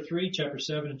it's chapter 3, chapter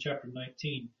 7, and chapter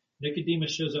 19.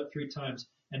 Nicodemus shows up 3 times,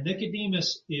 and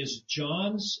Nicodemus is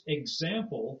John's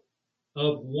example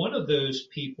of one of those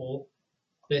people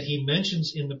that he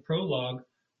mentions in the prologue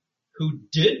who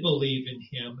did believe in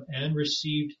him and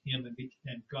received him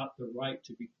and got the right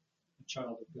to be a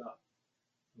child of God.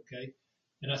 Okay?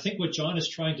 And I think what John is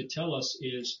trying to tell us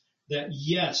is that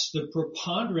yes, the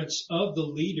preponderance of the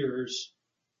leaders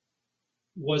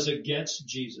was against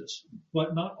Jesus,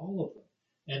 but not all of them.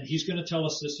 And he's going to tell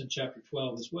us this in chapter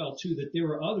 12 as well, too, that there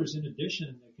were others in addition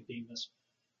to Nicodemus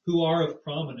who are of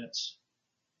prominence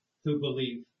who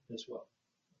believe as well.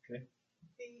 Okay?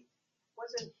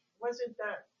 Wasn't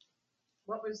that,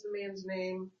 what was the man's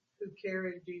name who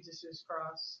carried Jesus'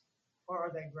 cross?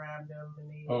 Or they grabbed him and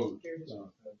he carried his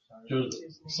name.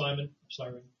 Simon.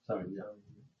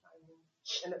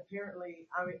 And apparently,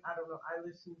 I don't know, I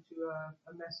listened to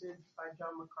a message by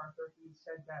John MacArthur who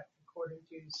said that according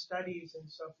to studies and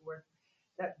so forth,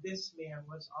 that this man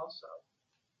was also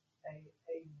a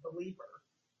believer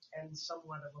and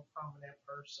somewhat of a prominent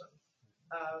person,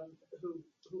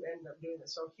 who ended up doing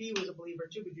this. So he was a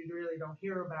believer too, but you really don't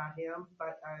hear about him,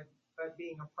 but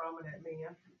being a prominent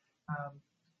man,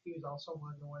 he was also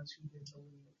one of the ones who did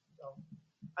believe. So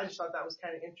I just thought that was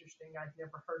kind of interesting. I'd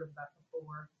never heard of that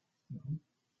before. Mm-hmm.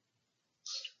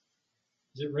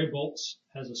 Is it Ray Boltz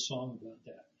has a song about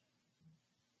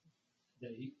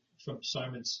that he, from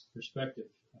Simon's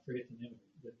perspective, I forget the name of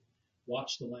it, but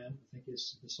Watch the Lamb, I think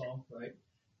is the song, right?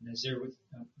 And as there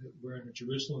we're in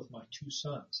Jerusalem with my 2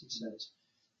 sons, it says.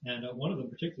 And one of them,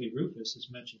 particularly Rufus, is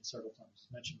mentioned several times.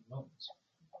 It's mentioned in Romans,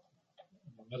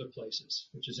 among other places,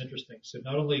 which is interesting. So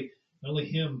not only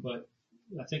him, but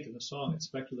I think in the song it's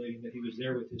speculating that he was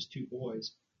there with his 2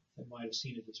 boys that might have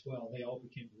seen it as well. They all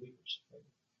became believers. Right?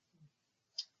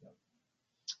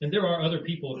 Yeah. And there are other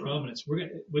people of prominence.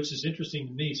 Which is interesting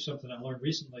to me, something I learned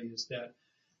recently, is that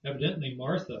evidently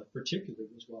Martha particularly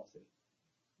was wealthy.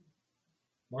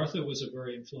 Martha was a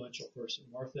very influential person.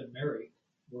 Martha and Mary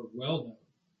were well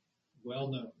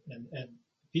known, and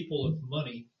people of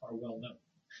money are well known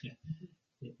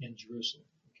in Jerusalem.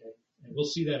 Okay, and we'll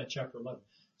see that in chapter 11.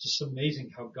 It's just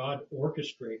amazing how God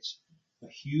orchestrates a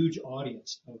huge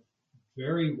audience of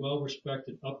very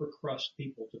well-respected upper crust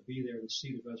people to be there to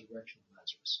see the resurrection of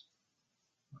Lazarus.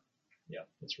 Yeah,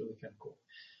 that's really kind of cool.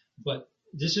 But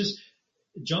this is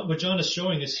what John is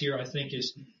showing us here, I think,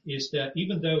 is that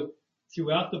even though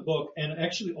throughout the book, and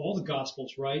actually all the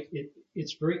Gospels, right,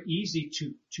 it's very easy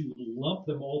to lump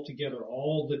them all together,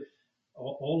 all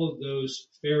of those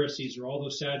Pharisees or all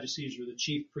those Sadducees or the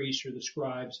chief priests or the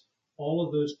scribes, all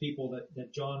of those people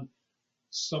that John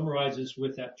summarizes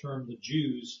with that term, the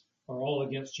Jews, are all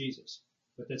against Jesus.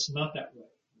 But that's not that way.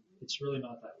 It's really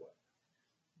not that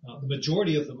way. The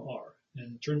majority of them are.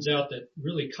 And it turns out that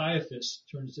really Caiaphas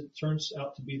turns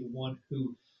out to be the one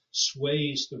who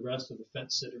sways the rest of the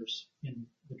fence sitters in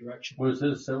the direction. Well, it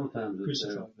says several times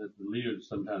that the leaders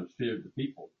sometimes feared the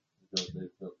people because they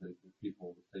felt that the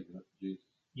people were taking up to Jesus.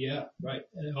 Yeah, right.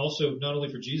 And also not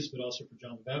only for Jesus, but also for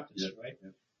John the Baptist, Yep, right? yep.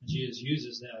 And Jesus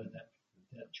uses that in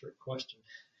that trick question.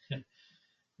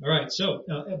 All right. So,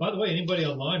 by the way, anybody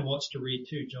online wants to read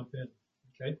too, jump in.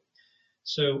 Okay.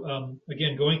 So,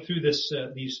 again, going through this,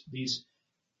 these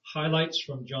highlights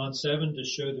from John 7 to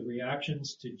show the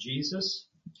reactions to Jesus.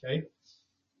 Okay.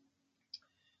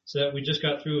 So that we just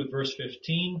got through with verse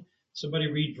 15. Somebody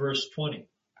read verse 20.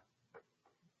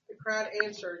 The crowd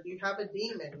answered, "You have a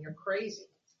demon. You're crazy.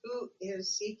 Who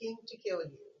is seeking to kill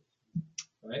you?"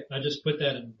 All right. I just put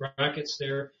that in brackets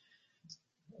there,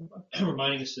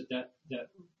 reminding us that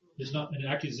is not an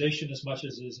accusation as much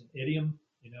as it is an idiom.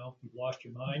 You know, you've lost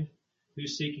your mind.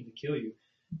 Who's seeking to kill you?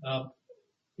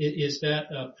 Is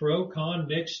that pro, con,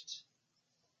 mixed?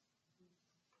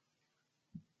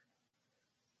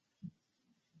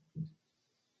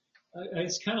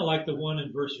 It's kind of like the one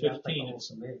in verse 15.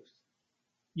 It's mixed.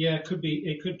 Yeah, it could be.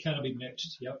 It could kind of be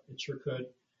mixed. Yep, it sure could.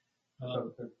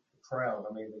 The crowd,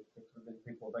 I mean, there could have been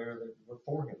people there that were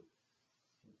for him,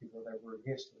 and people that were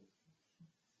against him.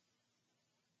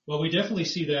 Well, we definitely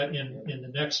see that in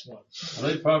the next one.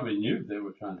 Well, they probably knew they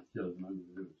were trying to kill him.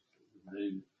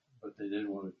 But they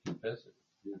didn't want to confess it.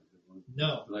 They wanted to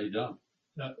No. lay dumb.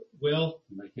 Well,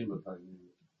 And make him look like an idiot.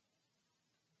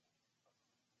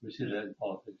 We see that in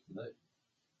politics today.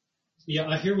 yeah,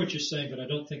 I hear what you're saying, but I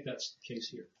don't think that's the case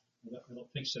here. I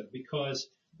don't think so because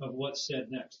of what's said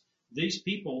next. These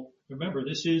people, remember,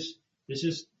 this is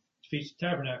Feast of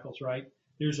Tabernacles, right?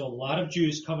 There's a lot of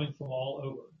Jews coming from all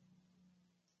over.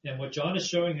 And what John is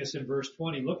showing us in verse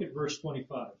 20, look at verse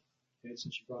 25. Okay,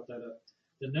 since you brought that up.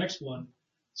 The next one,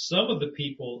 some of the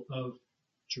people of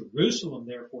Jerusalem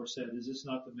therefore said, "Is this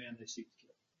not the man they seek to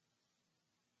kill?"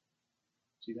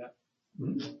 See that?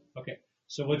 Mm-hmm. Okay.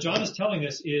 So what John is telling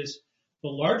us is the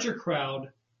larger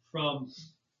crowd from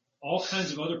all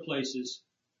kinds of other places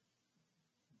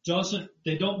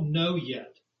they don't know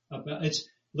yet about it's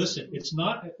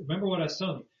not, remember what I was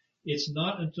telling you, it's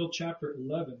not until chapter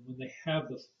 11 when they have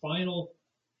the final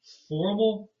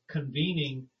formal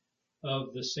convening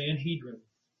of the Sanhedrin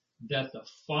that the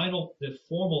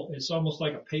formal, it's almost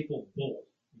like a papal bull.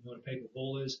 You know what a papal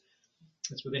bull is?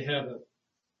 That's where they have a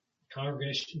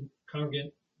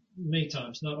congregant many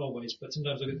times, not always, but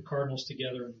sometimes they get the cardinals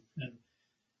together and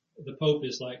the Pope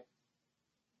is like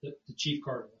the chief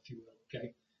cardinal, if you will,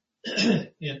 okay?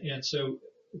 and so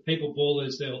the papal bull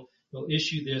is they'll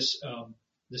issue this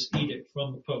edict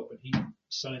from the Pope and he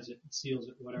signs it and seals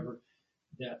it, whatever,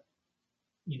 that,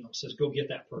 says go get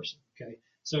that person, okay?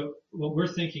 So what we're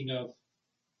thinking of,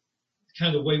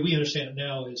 kind of the way we understand it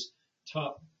now is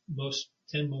top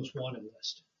 10 most wanted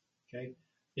list, okay?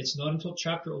 It's not until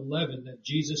chapter 11 that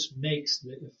Jesus makes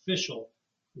the official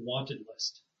wanted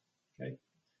list, okay?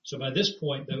 So by this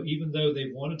point, though, even though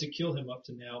they wanted to kill him up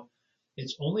to now,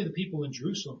 it's only the people in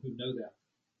Jerusalem who know that.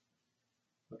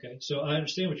 Okay, so I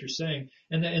understand what you're saying,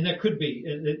 and that could be,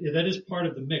 that is part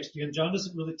of the mix. Again, John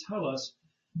doesn't really tell us,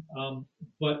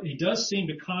 but he does seem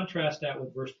to contrast that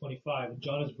with verse 25, and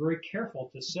John is very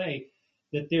careful to say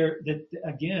that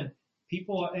again,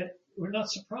 people, we're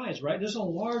not surprised, right? There's a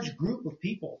large group of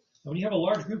people, and when you have a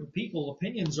large group of people,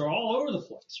 opinions are all over the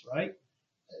place, right?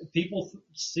 People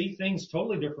see things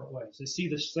totally different ways. They see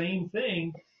the same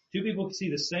thing. Two people can see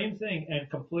the same thing and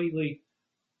completely,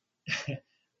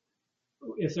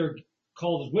 if they're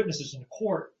called as witnesses in a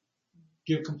court,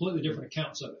 give completely different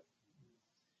accounts of it.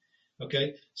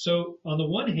 Okay, so on the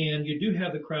one hand, you do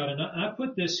have the crowd, and I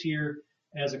put this here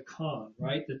as a con,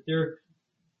 right? That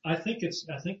I think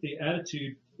the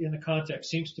attitude in the context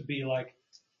seems to be like,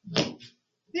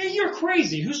 yeah, you're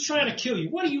crazy. Who's trying to kill you?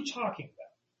 What are you talking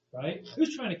about? Right?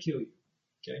 Who's trying to kill you?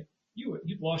 Okay.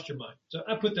 You've lost your mind. So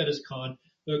I put that as con,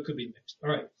 though it could be mixed. All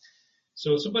right.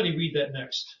 So somebody read that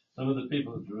next. Some of the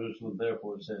people of Jerusalem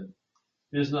therefore said,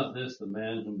 is not this the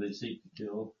man whom they seek to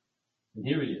kill? And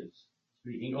here he is,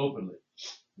 speaking openly.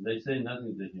 And they say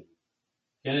nothing to him.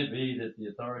 Can it be that the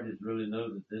authorities really know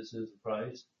that this is the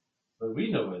Christ? But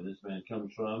we know where this man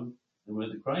comes from, and when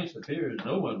the Christ appears,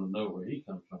 no one will know where he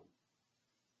comes from.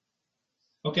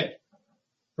 Okay.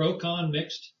 Pro, con,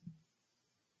 mixed.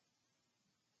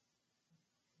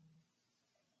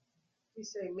 We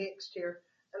say mixed here.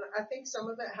 And I think some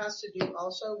of it has to do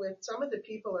also with some of the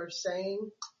people are saying,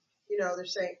 they're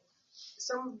saying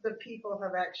some of the people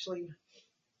have actually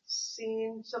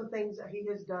seen some things that he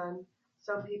has done.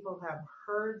 Some people have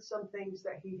heard some things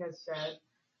that he has said.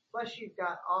 Plus you've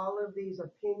got all of these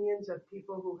opinions of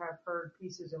people who have heard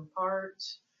pieces and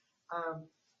parts.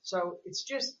 So it's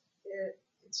just,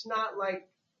 it's not like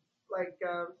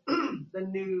the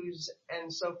news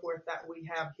and so forth that we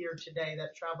have here today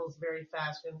that travels very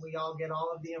fast and we all get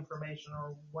all of the information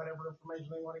or whatever information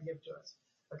they want to give to us.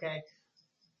 Okay.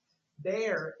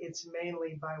 There, it's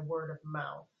mainly by word of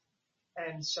mouth.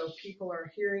 And so people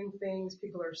are hearing things,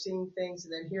 people are seeing things,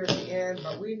 and then here at the end,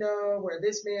 but we know where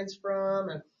this man's from,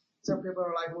 and some people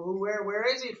are like, well,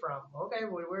 where is he from? Okay,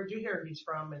 well, where'd you hear he's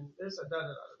from? And this, da, da, da, da, da,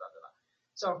 da.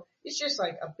 So it's just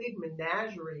like a big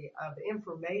menagerie of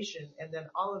information, and then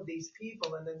all of these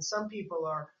people, and then some people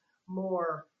are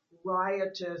more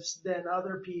riotous than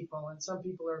other people, and some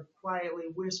people are quietly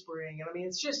whispering, and I mean,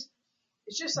 it's just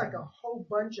like a whole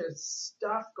bunch of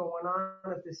stuff going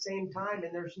on at the same time,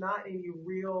 and there's not any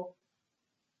real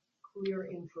clear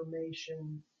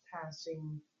information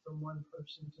passing from one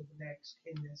person to the next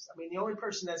in this. I mean, the only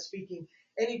person that's speaking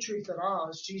any truth at all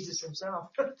is Jesus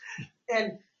himself.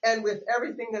 and with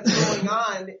everything that's going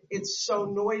on, it's so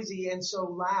noisy and so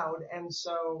loud and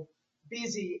so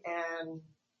busy, and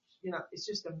it's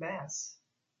just a mess.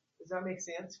 Does that make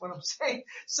sense what I'm saying?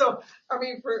 So, I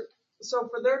mean, for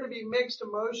there to be mixed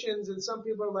emotions, and some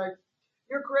people are like,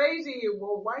 you're crazy.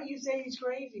 Well, why do you say he's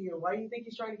crazy? Or why do you think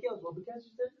he's trying to kill us? Well, because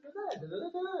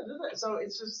so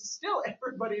it's just still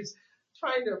everybody's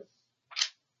trying to,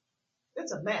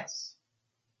 it's a mess.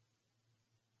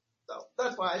 So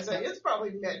that's why I say it's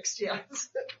probably mixed, yes.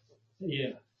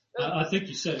 Yeah. I think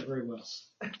you said it very well.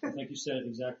 I think you said it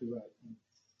exactly right.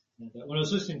 And when I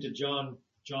was listening to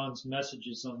John's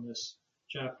messages on this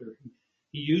chapter,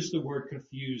 he used the word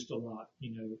confused a lot,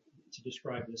 to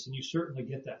describe this, and you certainly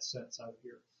get that sense out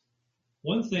here.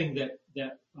 One thing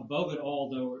that above it all,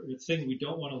 though, or the thing we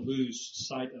don't want to lose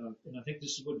sight of, and I think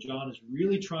this is what John is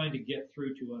really trying to get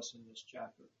through to us in this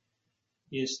chapter,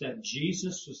 is that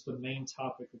Jesus was the main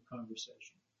topic of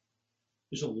conversation.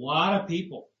 There's a lot of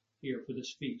people here for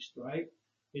this feast, right?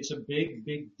 It's a big,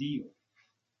 big deal.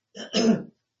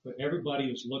 But everybody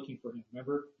was looking for him.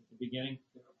 Remember at the beginning?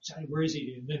 Where is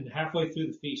he? And then halfway through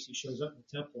the feast, he shows up in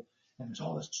the temple, and there's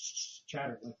all this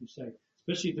chatter, like you say.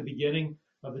 Especially at the beginning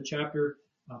of the chapter,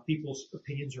 people's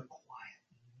opinions are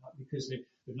quiet because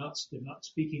they're not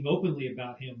speaking openly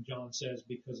about him. John says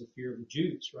because of fear of the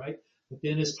Jews, right? But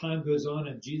then as time goes on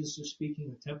and Jesus is speaking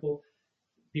in the temple,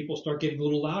 people start getting a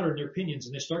little louder in their opinions,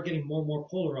 and they start getting more and more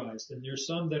polarized. And there's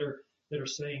some that are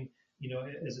saying,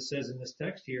 as it says in this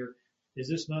text here, is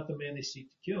this not the man they seek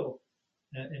to kill?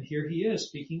 And here he is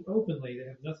speaking openly. They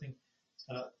have nothing,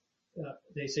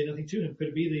 they say nothing to him. Could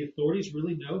it be the authorities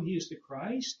really know he is the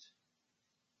Christ?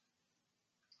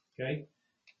 Okay.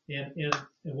 And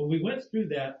when we went through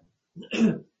that,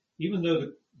 even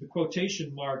though the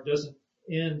quotation mark doesn't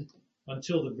end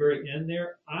until the very end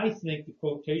there, I think the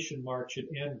quotation mark should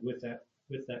end with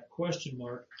that question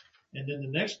mark. And then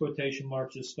the next quotation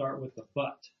mark should start with the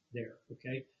but there.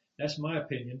 Okay. That's my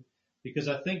opinion. Because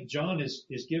I think John is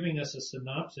giving us a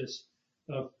synopsis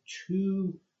of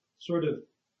two sort of,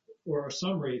 or a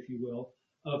summary, if you will,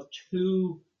 of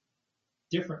two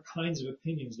different kinds of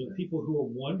opinions. There are people who are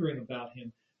wondering about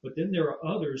him, but then there are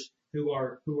others who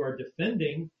are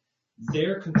defending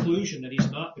their conclusion that he's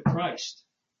not the Christ.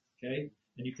 Okay?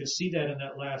 And you can see that in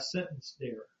that last sentence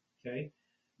there. Okay?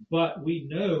 But we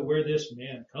know where this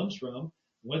man comes from.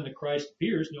 When the Christ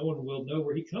appears, no one will know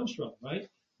where he comes from, right?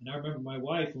 And I remember my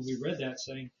wife, when we read that,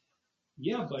 saying,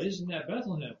 yeah, but isn't that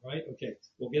Bethlehem, right? Okay.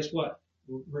 Well, guess what?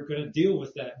 We're going to deal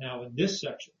with that now in this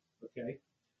section, okay,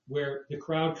 where the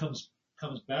crowd comes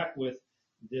back with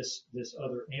this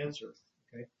other answer,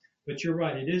 okay? But you're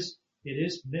right. It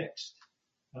is mixed.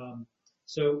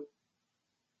 So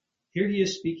here he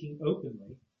is speaking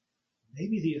openly.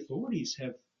 Maybe the authorities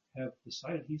have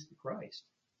decided he's the Christ.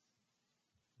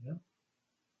 You know?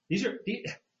 These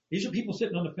are people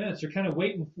sitting on the fence. They're kind of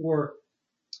waiting for,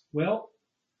 well,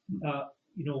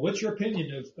 what's your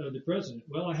opinion of the president?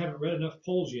 Well, I haven't read enough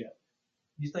polls yet.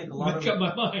 You think a lot of Make up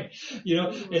my mind.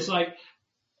 It's like,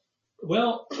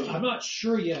 well, I'm not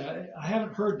sure yet. I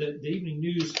haven't heard the evening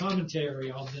news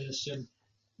commentary on this, and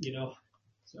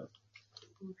so.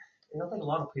 I think a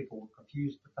lot of people were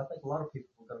confused, but I think a lot of people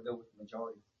were going to go with the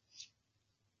majority.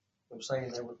 I'm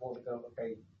saying they would want to go,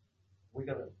 okay, we're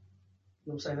going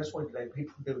to, I'm saying that's what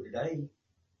people do today.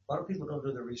 A lot of people don't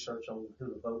do their research on who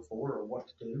to vote for or what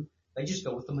to do. They just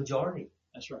go with the majority.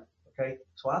 That's right. Okay.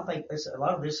 So I think a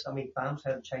lot of this, times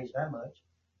haven't changed that much.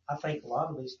 I think a lot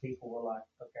of these people were like,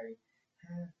 okay,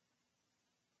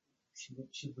 should we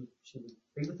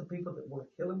be with the people that want to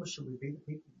kill him, or should we be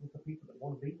with the people that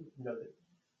want to be,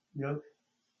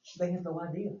 they have no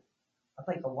idea. I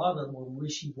think a lot of them were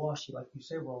wishy-washy, like you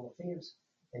said, were on the fence,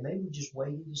 and they were just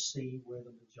waiting to see where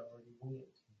the majority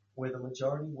went. Where the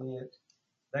majority went,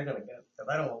 they're going to go. So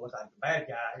they don't want to look like the bad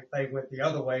guy if they went the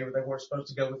other way where they weren't supposed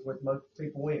to go with what most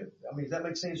people went. Does that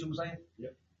make sense what I'm saying?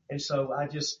 Yep. And so I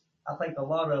think a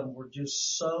lot of them were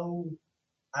just so,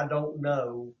 I don't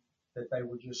know, that they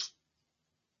were just,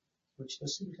 let's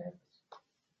see what happens.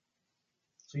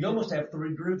 So you almost have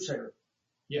three groups there.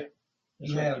 Yeah.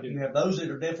 You have those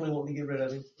that are definitely wanting to get rid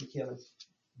of him and kill him.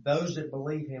 Those that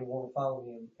believe him want to follow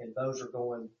him, and those are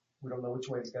going, we don't know which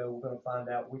way to go. We're going to find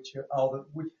out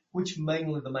which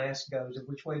mainly the mask goes, and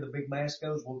which way the big mask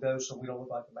goes, we'll go so we don't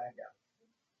look like the bad guy.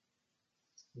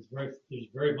 There's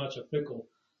very much a fickle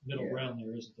middle ground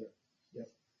there, isn't there? Yep.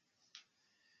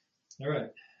 All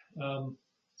right.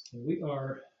 We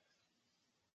are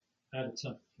out of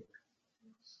time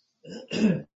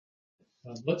here.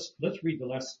 Let's read the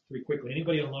last three quickly.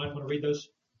 Anybody online want to read those?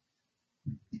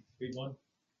 Read one.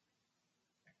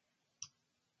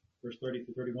 Verse 30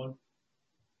 through 31.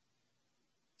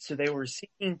 So they were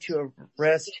seeking to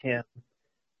arrest him,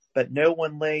 but no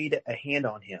one laid a hand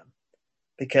on him,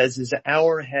 because his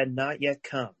hour had not yet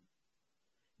come.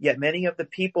 Yet many of the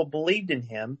people believed in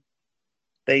him.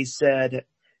 They said,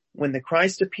 when the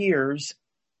Christ appears,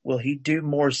 will he do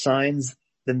more signs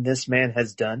than this man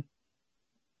has done?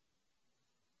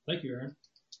 Thank you, Aaron.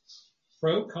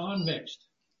 Pro, con, mixed.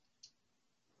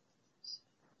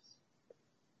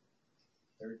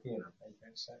 There again, I think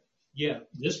that's that. Yeah,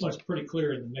 this one's pretty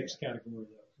clear in the mixed category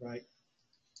though, right?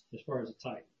 As far as the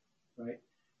type, right?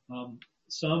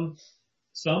 Some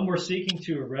were seeking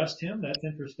to arrest him. That's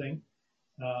interesting.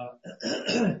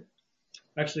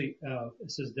 Actually,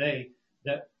 it says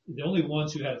that the only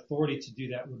ones who had authority to do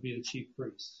that would be the chief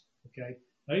priests. Okay.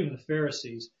 Not even the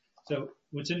Pharisees. So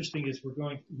what's interesting is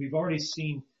we've already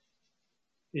seen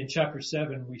in chapter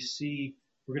 7,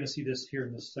 we're going to see this here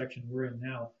in this section we're in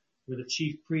now, where the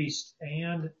chief priests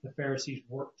and the Pharisees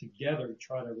worked together to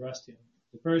try to arrest him.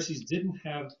 The Pharisees didn't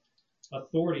have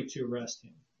authority to arrest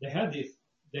him. They had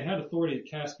authority to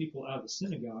cast people out of the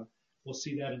synagogue. We'll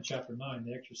see that in chapter 9.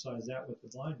 They exercised that with the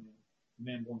blind man, the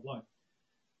man born blind.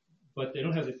 But they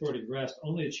don't have the authority to arrest.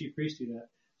 Only the chief priests do that.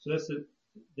 So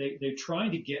they're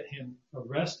trying to get him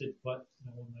arrested, but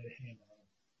no one laid a hand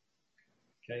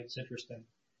on him. Okay, it's interesting.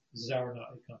 This is hour not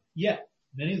yet come. Yet,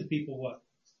 many of the people what?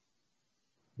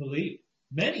 Believed.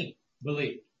 Many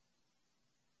believed.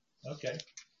 Okay.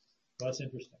 Well, that's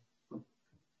interesting. All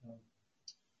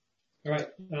right.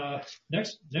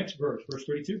 Next verse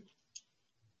 32.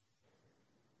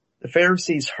 The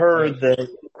Pharisees heard the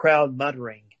crowd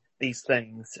muttering these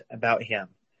things about him,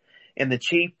 and the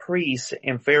chief priests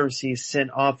and Pharisees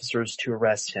sent officers to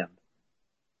arrest him.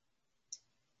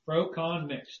 Pro, con,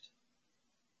 mixed.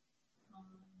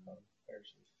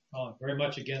 Very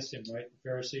much against him, right? The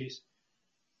Pharisees.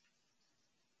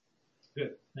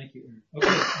 Good. Thank you, Aaron.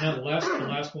 Okay. Now the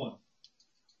last one.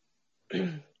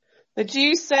 The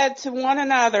Jews said to one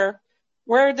another,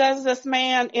 where does this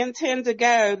man intend to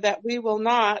go that we will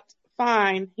not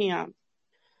find him?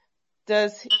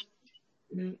 Does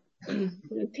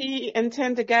he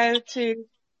intend to go to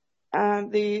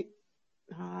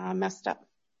I messed up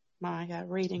my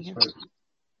reading here.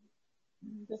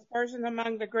 Dispersion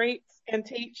among the Greeks and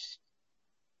teach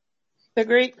the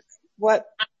Greeks? What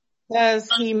does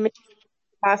he mean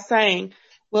by saying,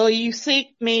 will you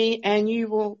seek me and you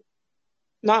will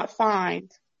not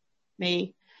find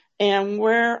me, and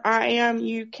where I am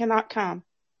you cannot come?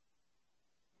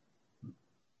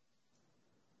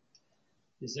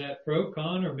 Is that pro,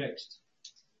 con, or mixed?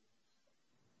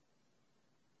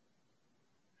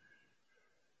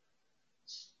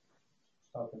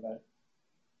 Talk about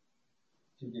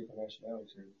two different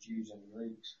nationalities here, the Jews and the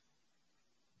Greeks.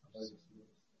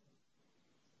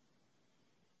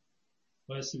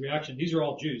 Well, that's the reaction. These are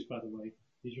all Jews, by the way.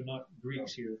 These are not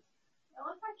Greeks here. It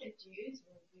looks like the Jews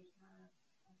would be kind of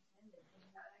offended because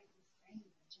that ain't the same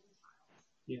as Gentiles.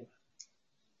 Yeah.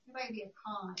 It might be a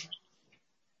con.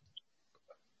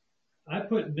 I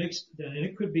put mixed, and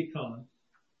it could be con.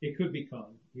 It could be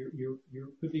con. You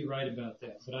could be right about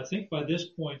that. But I think by this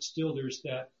point, still there's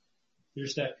that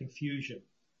confusion.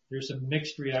 There's a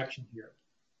mixed reaction here.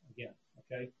 Again,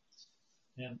 okay?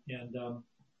 And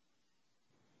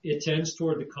it tends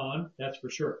toward the con, that's for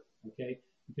sure, okay?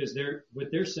 Because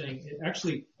what they're saying,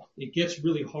 it gets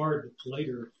really hard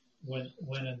later when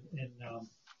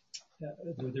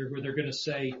they're going to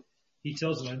say, he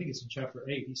tells them, I think it's in chapter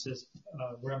 8, he says,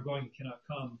 where I'm going, you cannot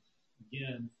come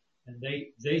again. And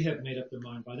they have made up their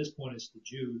mind. By this point, it's the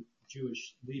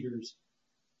Jewish leaders.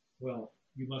 Well,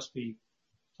 you must be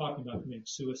talking about committing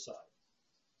suicide.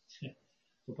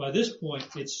 But by this point,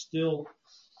 they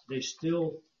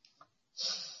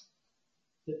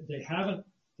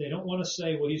don't want to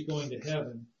say, well, he's going to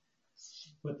heaven,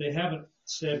 but they haven't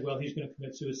said, well, he's going to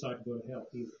commit suicide and go to hell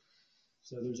either.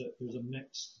 So there's a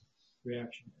mixed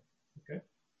reaction there. Okay?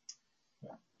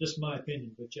 Well, just my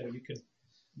opinion, but yeah, you can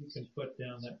put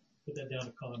that down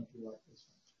to con if you like this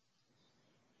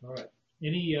one. All right.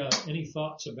 Any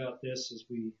thoughts about this as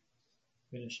we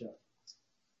finish up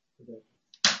today?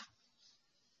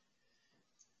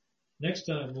 Next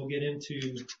time we'll get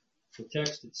into the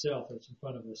text itself that's in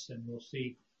front of us, and we'll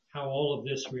see how all of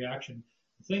this reaction.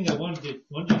 The thing I wanted you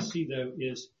to see though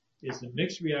is the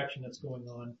mixed reaction that's going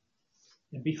on,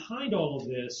 and behind all of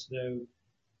this though,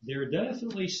 there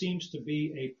definitely seems to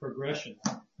be a progression.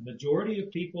 The majority of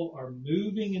people are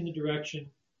moving in the direction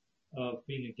of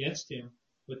being against him,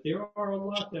 but there are a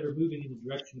lot that are moving in the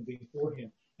direction of being for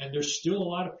him, and there's still a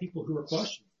lot of people who are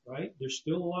questioning. Right? There's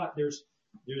still a lot. There's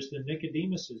the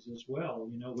Nicodemuses as well,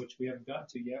 which we haven't gotten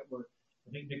to yet, where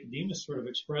I think Nicodemus sort of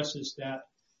expresses that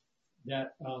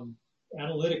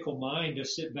analytical mind to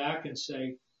sit back and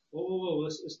say, whoa,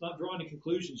 let's not draw any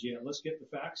conclusions yet. Let's get the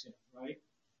facts in, right?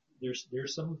 There's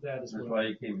some of that as well. That's why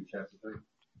he came in chapter 3.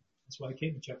 That's why he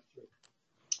came in chapter 3.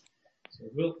 So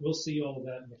we'll see all of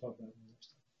that, and we'll talk about it next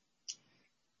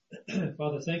time.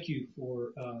 Father, thank you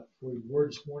for your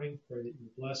word this morning. Pray that you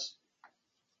bless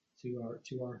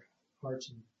to our hearts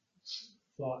and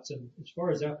thoughts. And as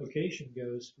far as application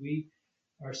goes, we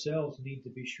ourselves need to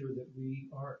be sure that we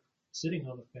aren't sitting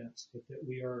on the fence, but that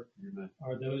we are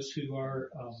those who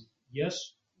are,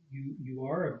 yes, you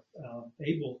are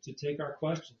able to take our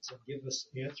questions and give us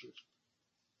answers.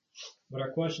 But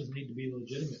our questions need to be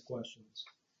legitimate questions,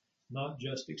 not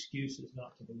just excuses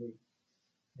not to believe.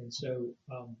 And so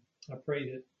I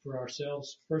pray that for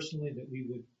ourselves personally, that we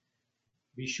would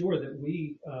be sure that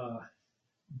we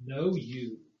know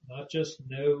you, not just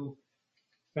know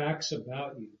facts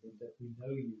about you, but that we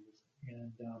know you.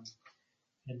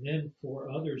 And then for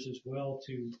others as well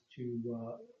to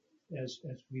as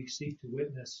we seek to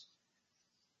witness,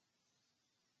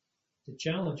 to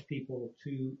challenge people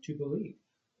to believe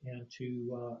and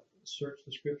to search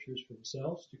the scriptures for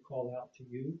themselves, to call out to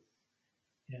you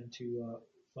and to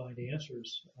find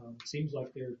answers. It seems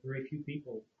like there are very few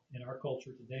people in our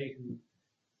culture today who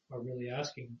are really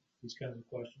asking these kinds of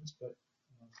questions, but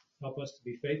help us to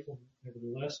be faithful,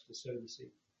 nevertheless, to sow the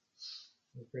seed.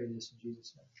 We pray this in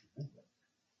Jesus' name.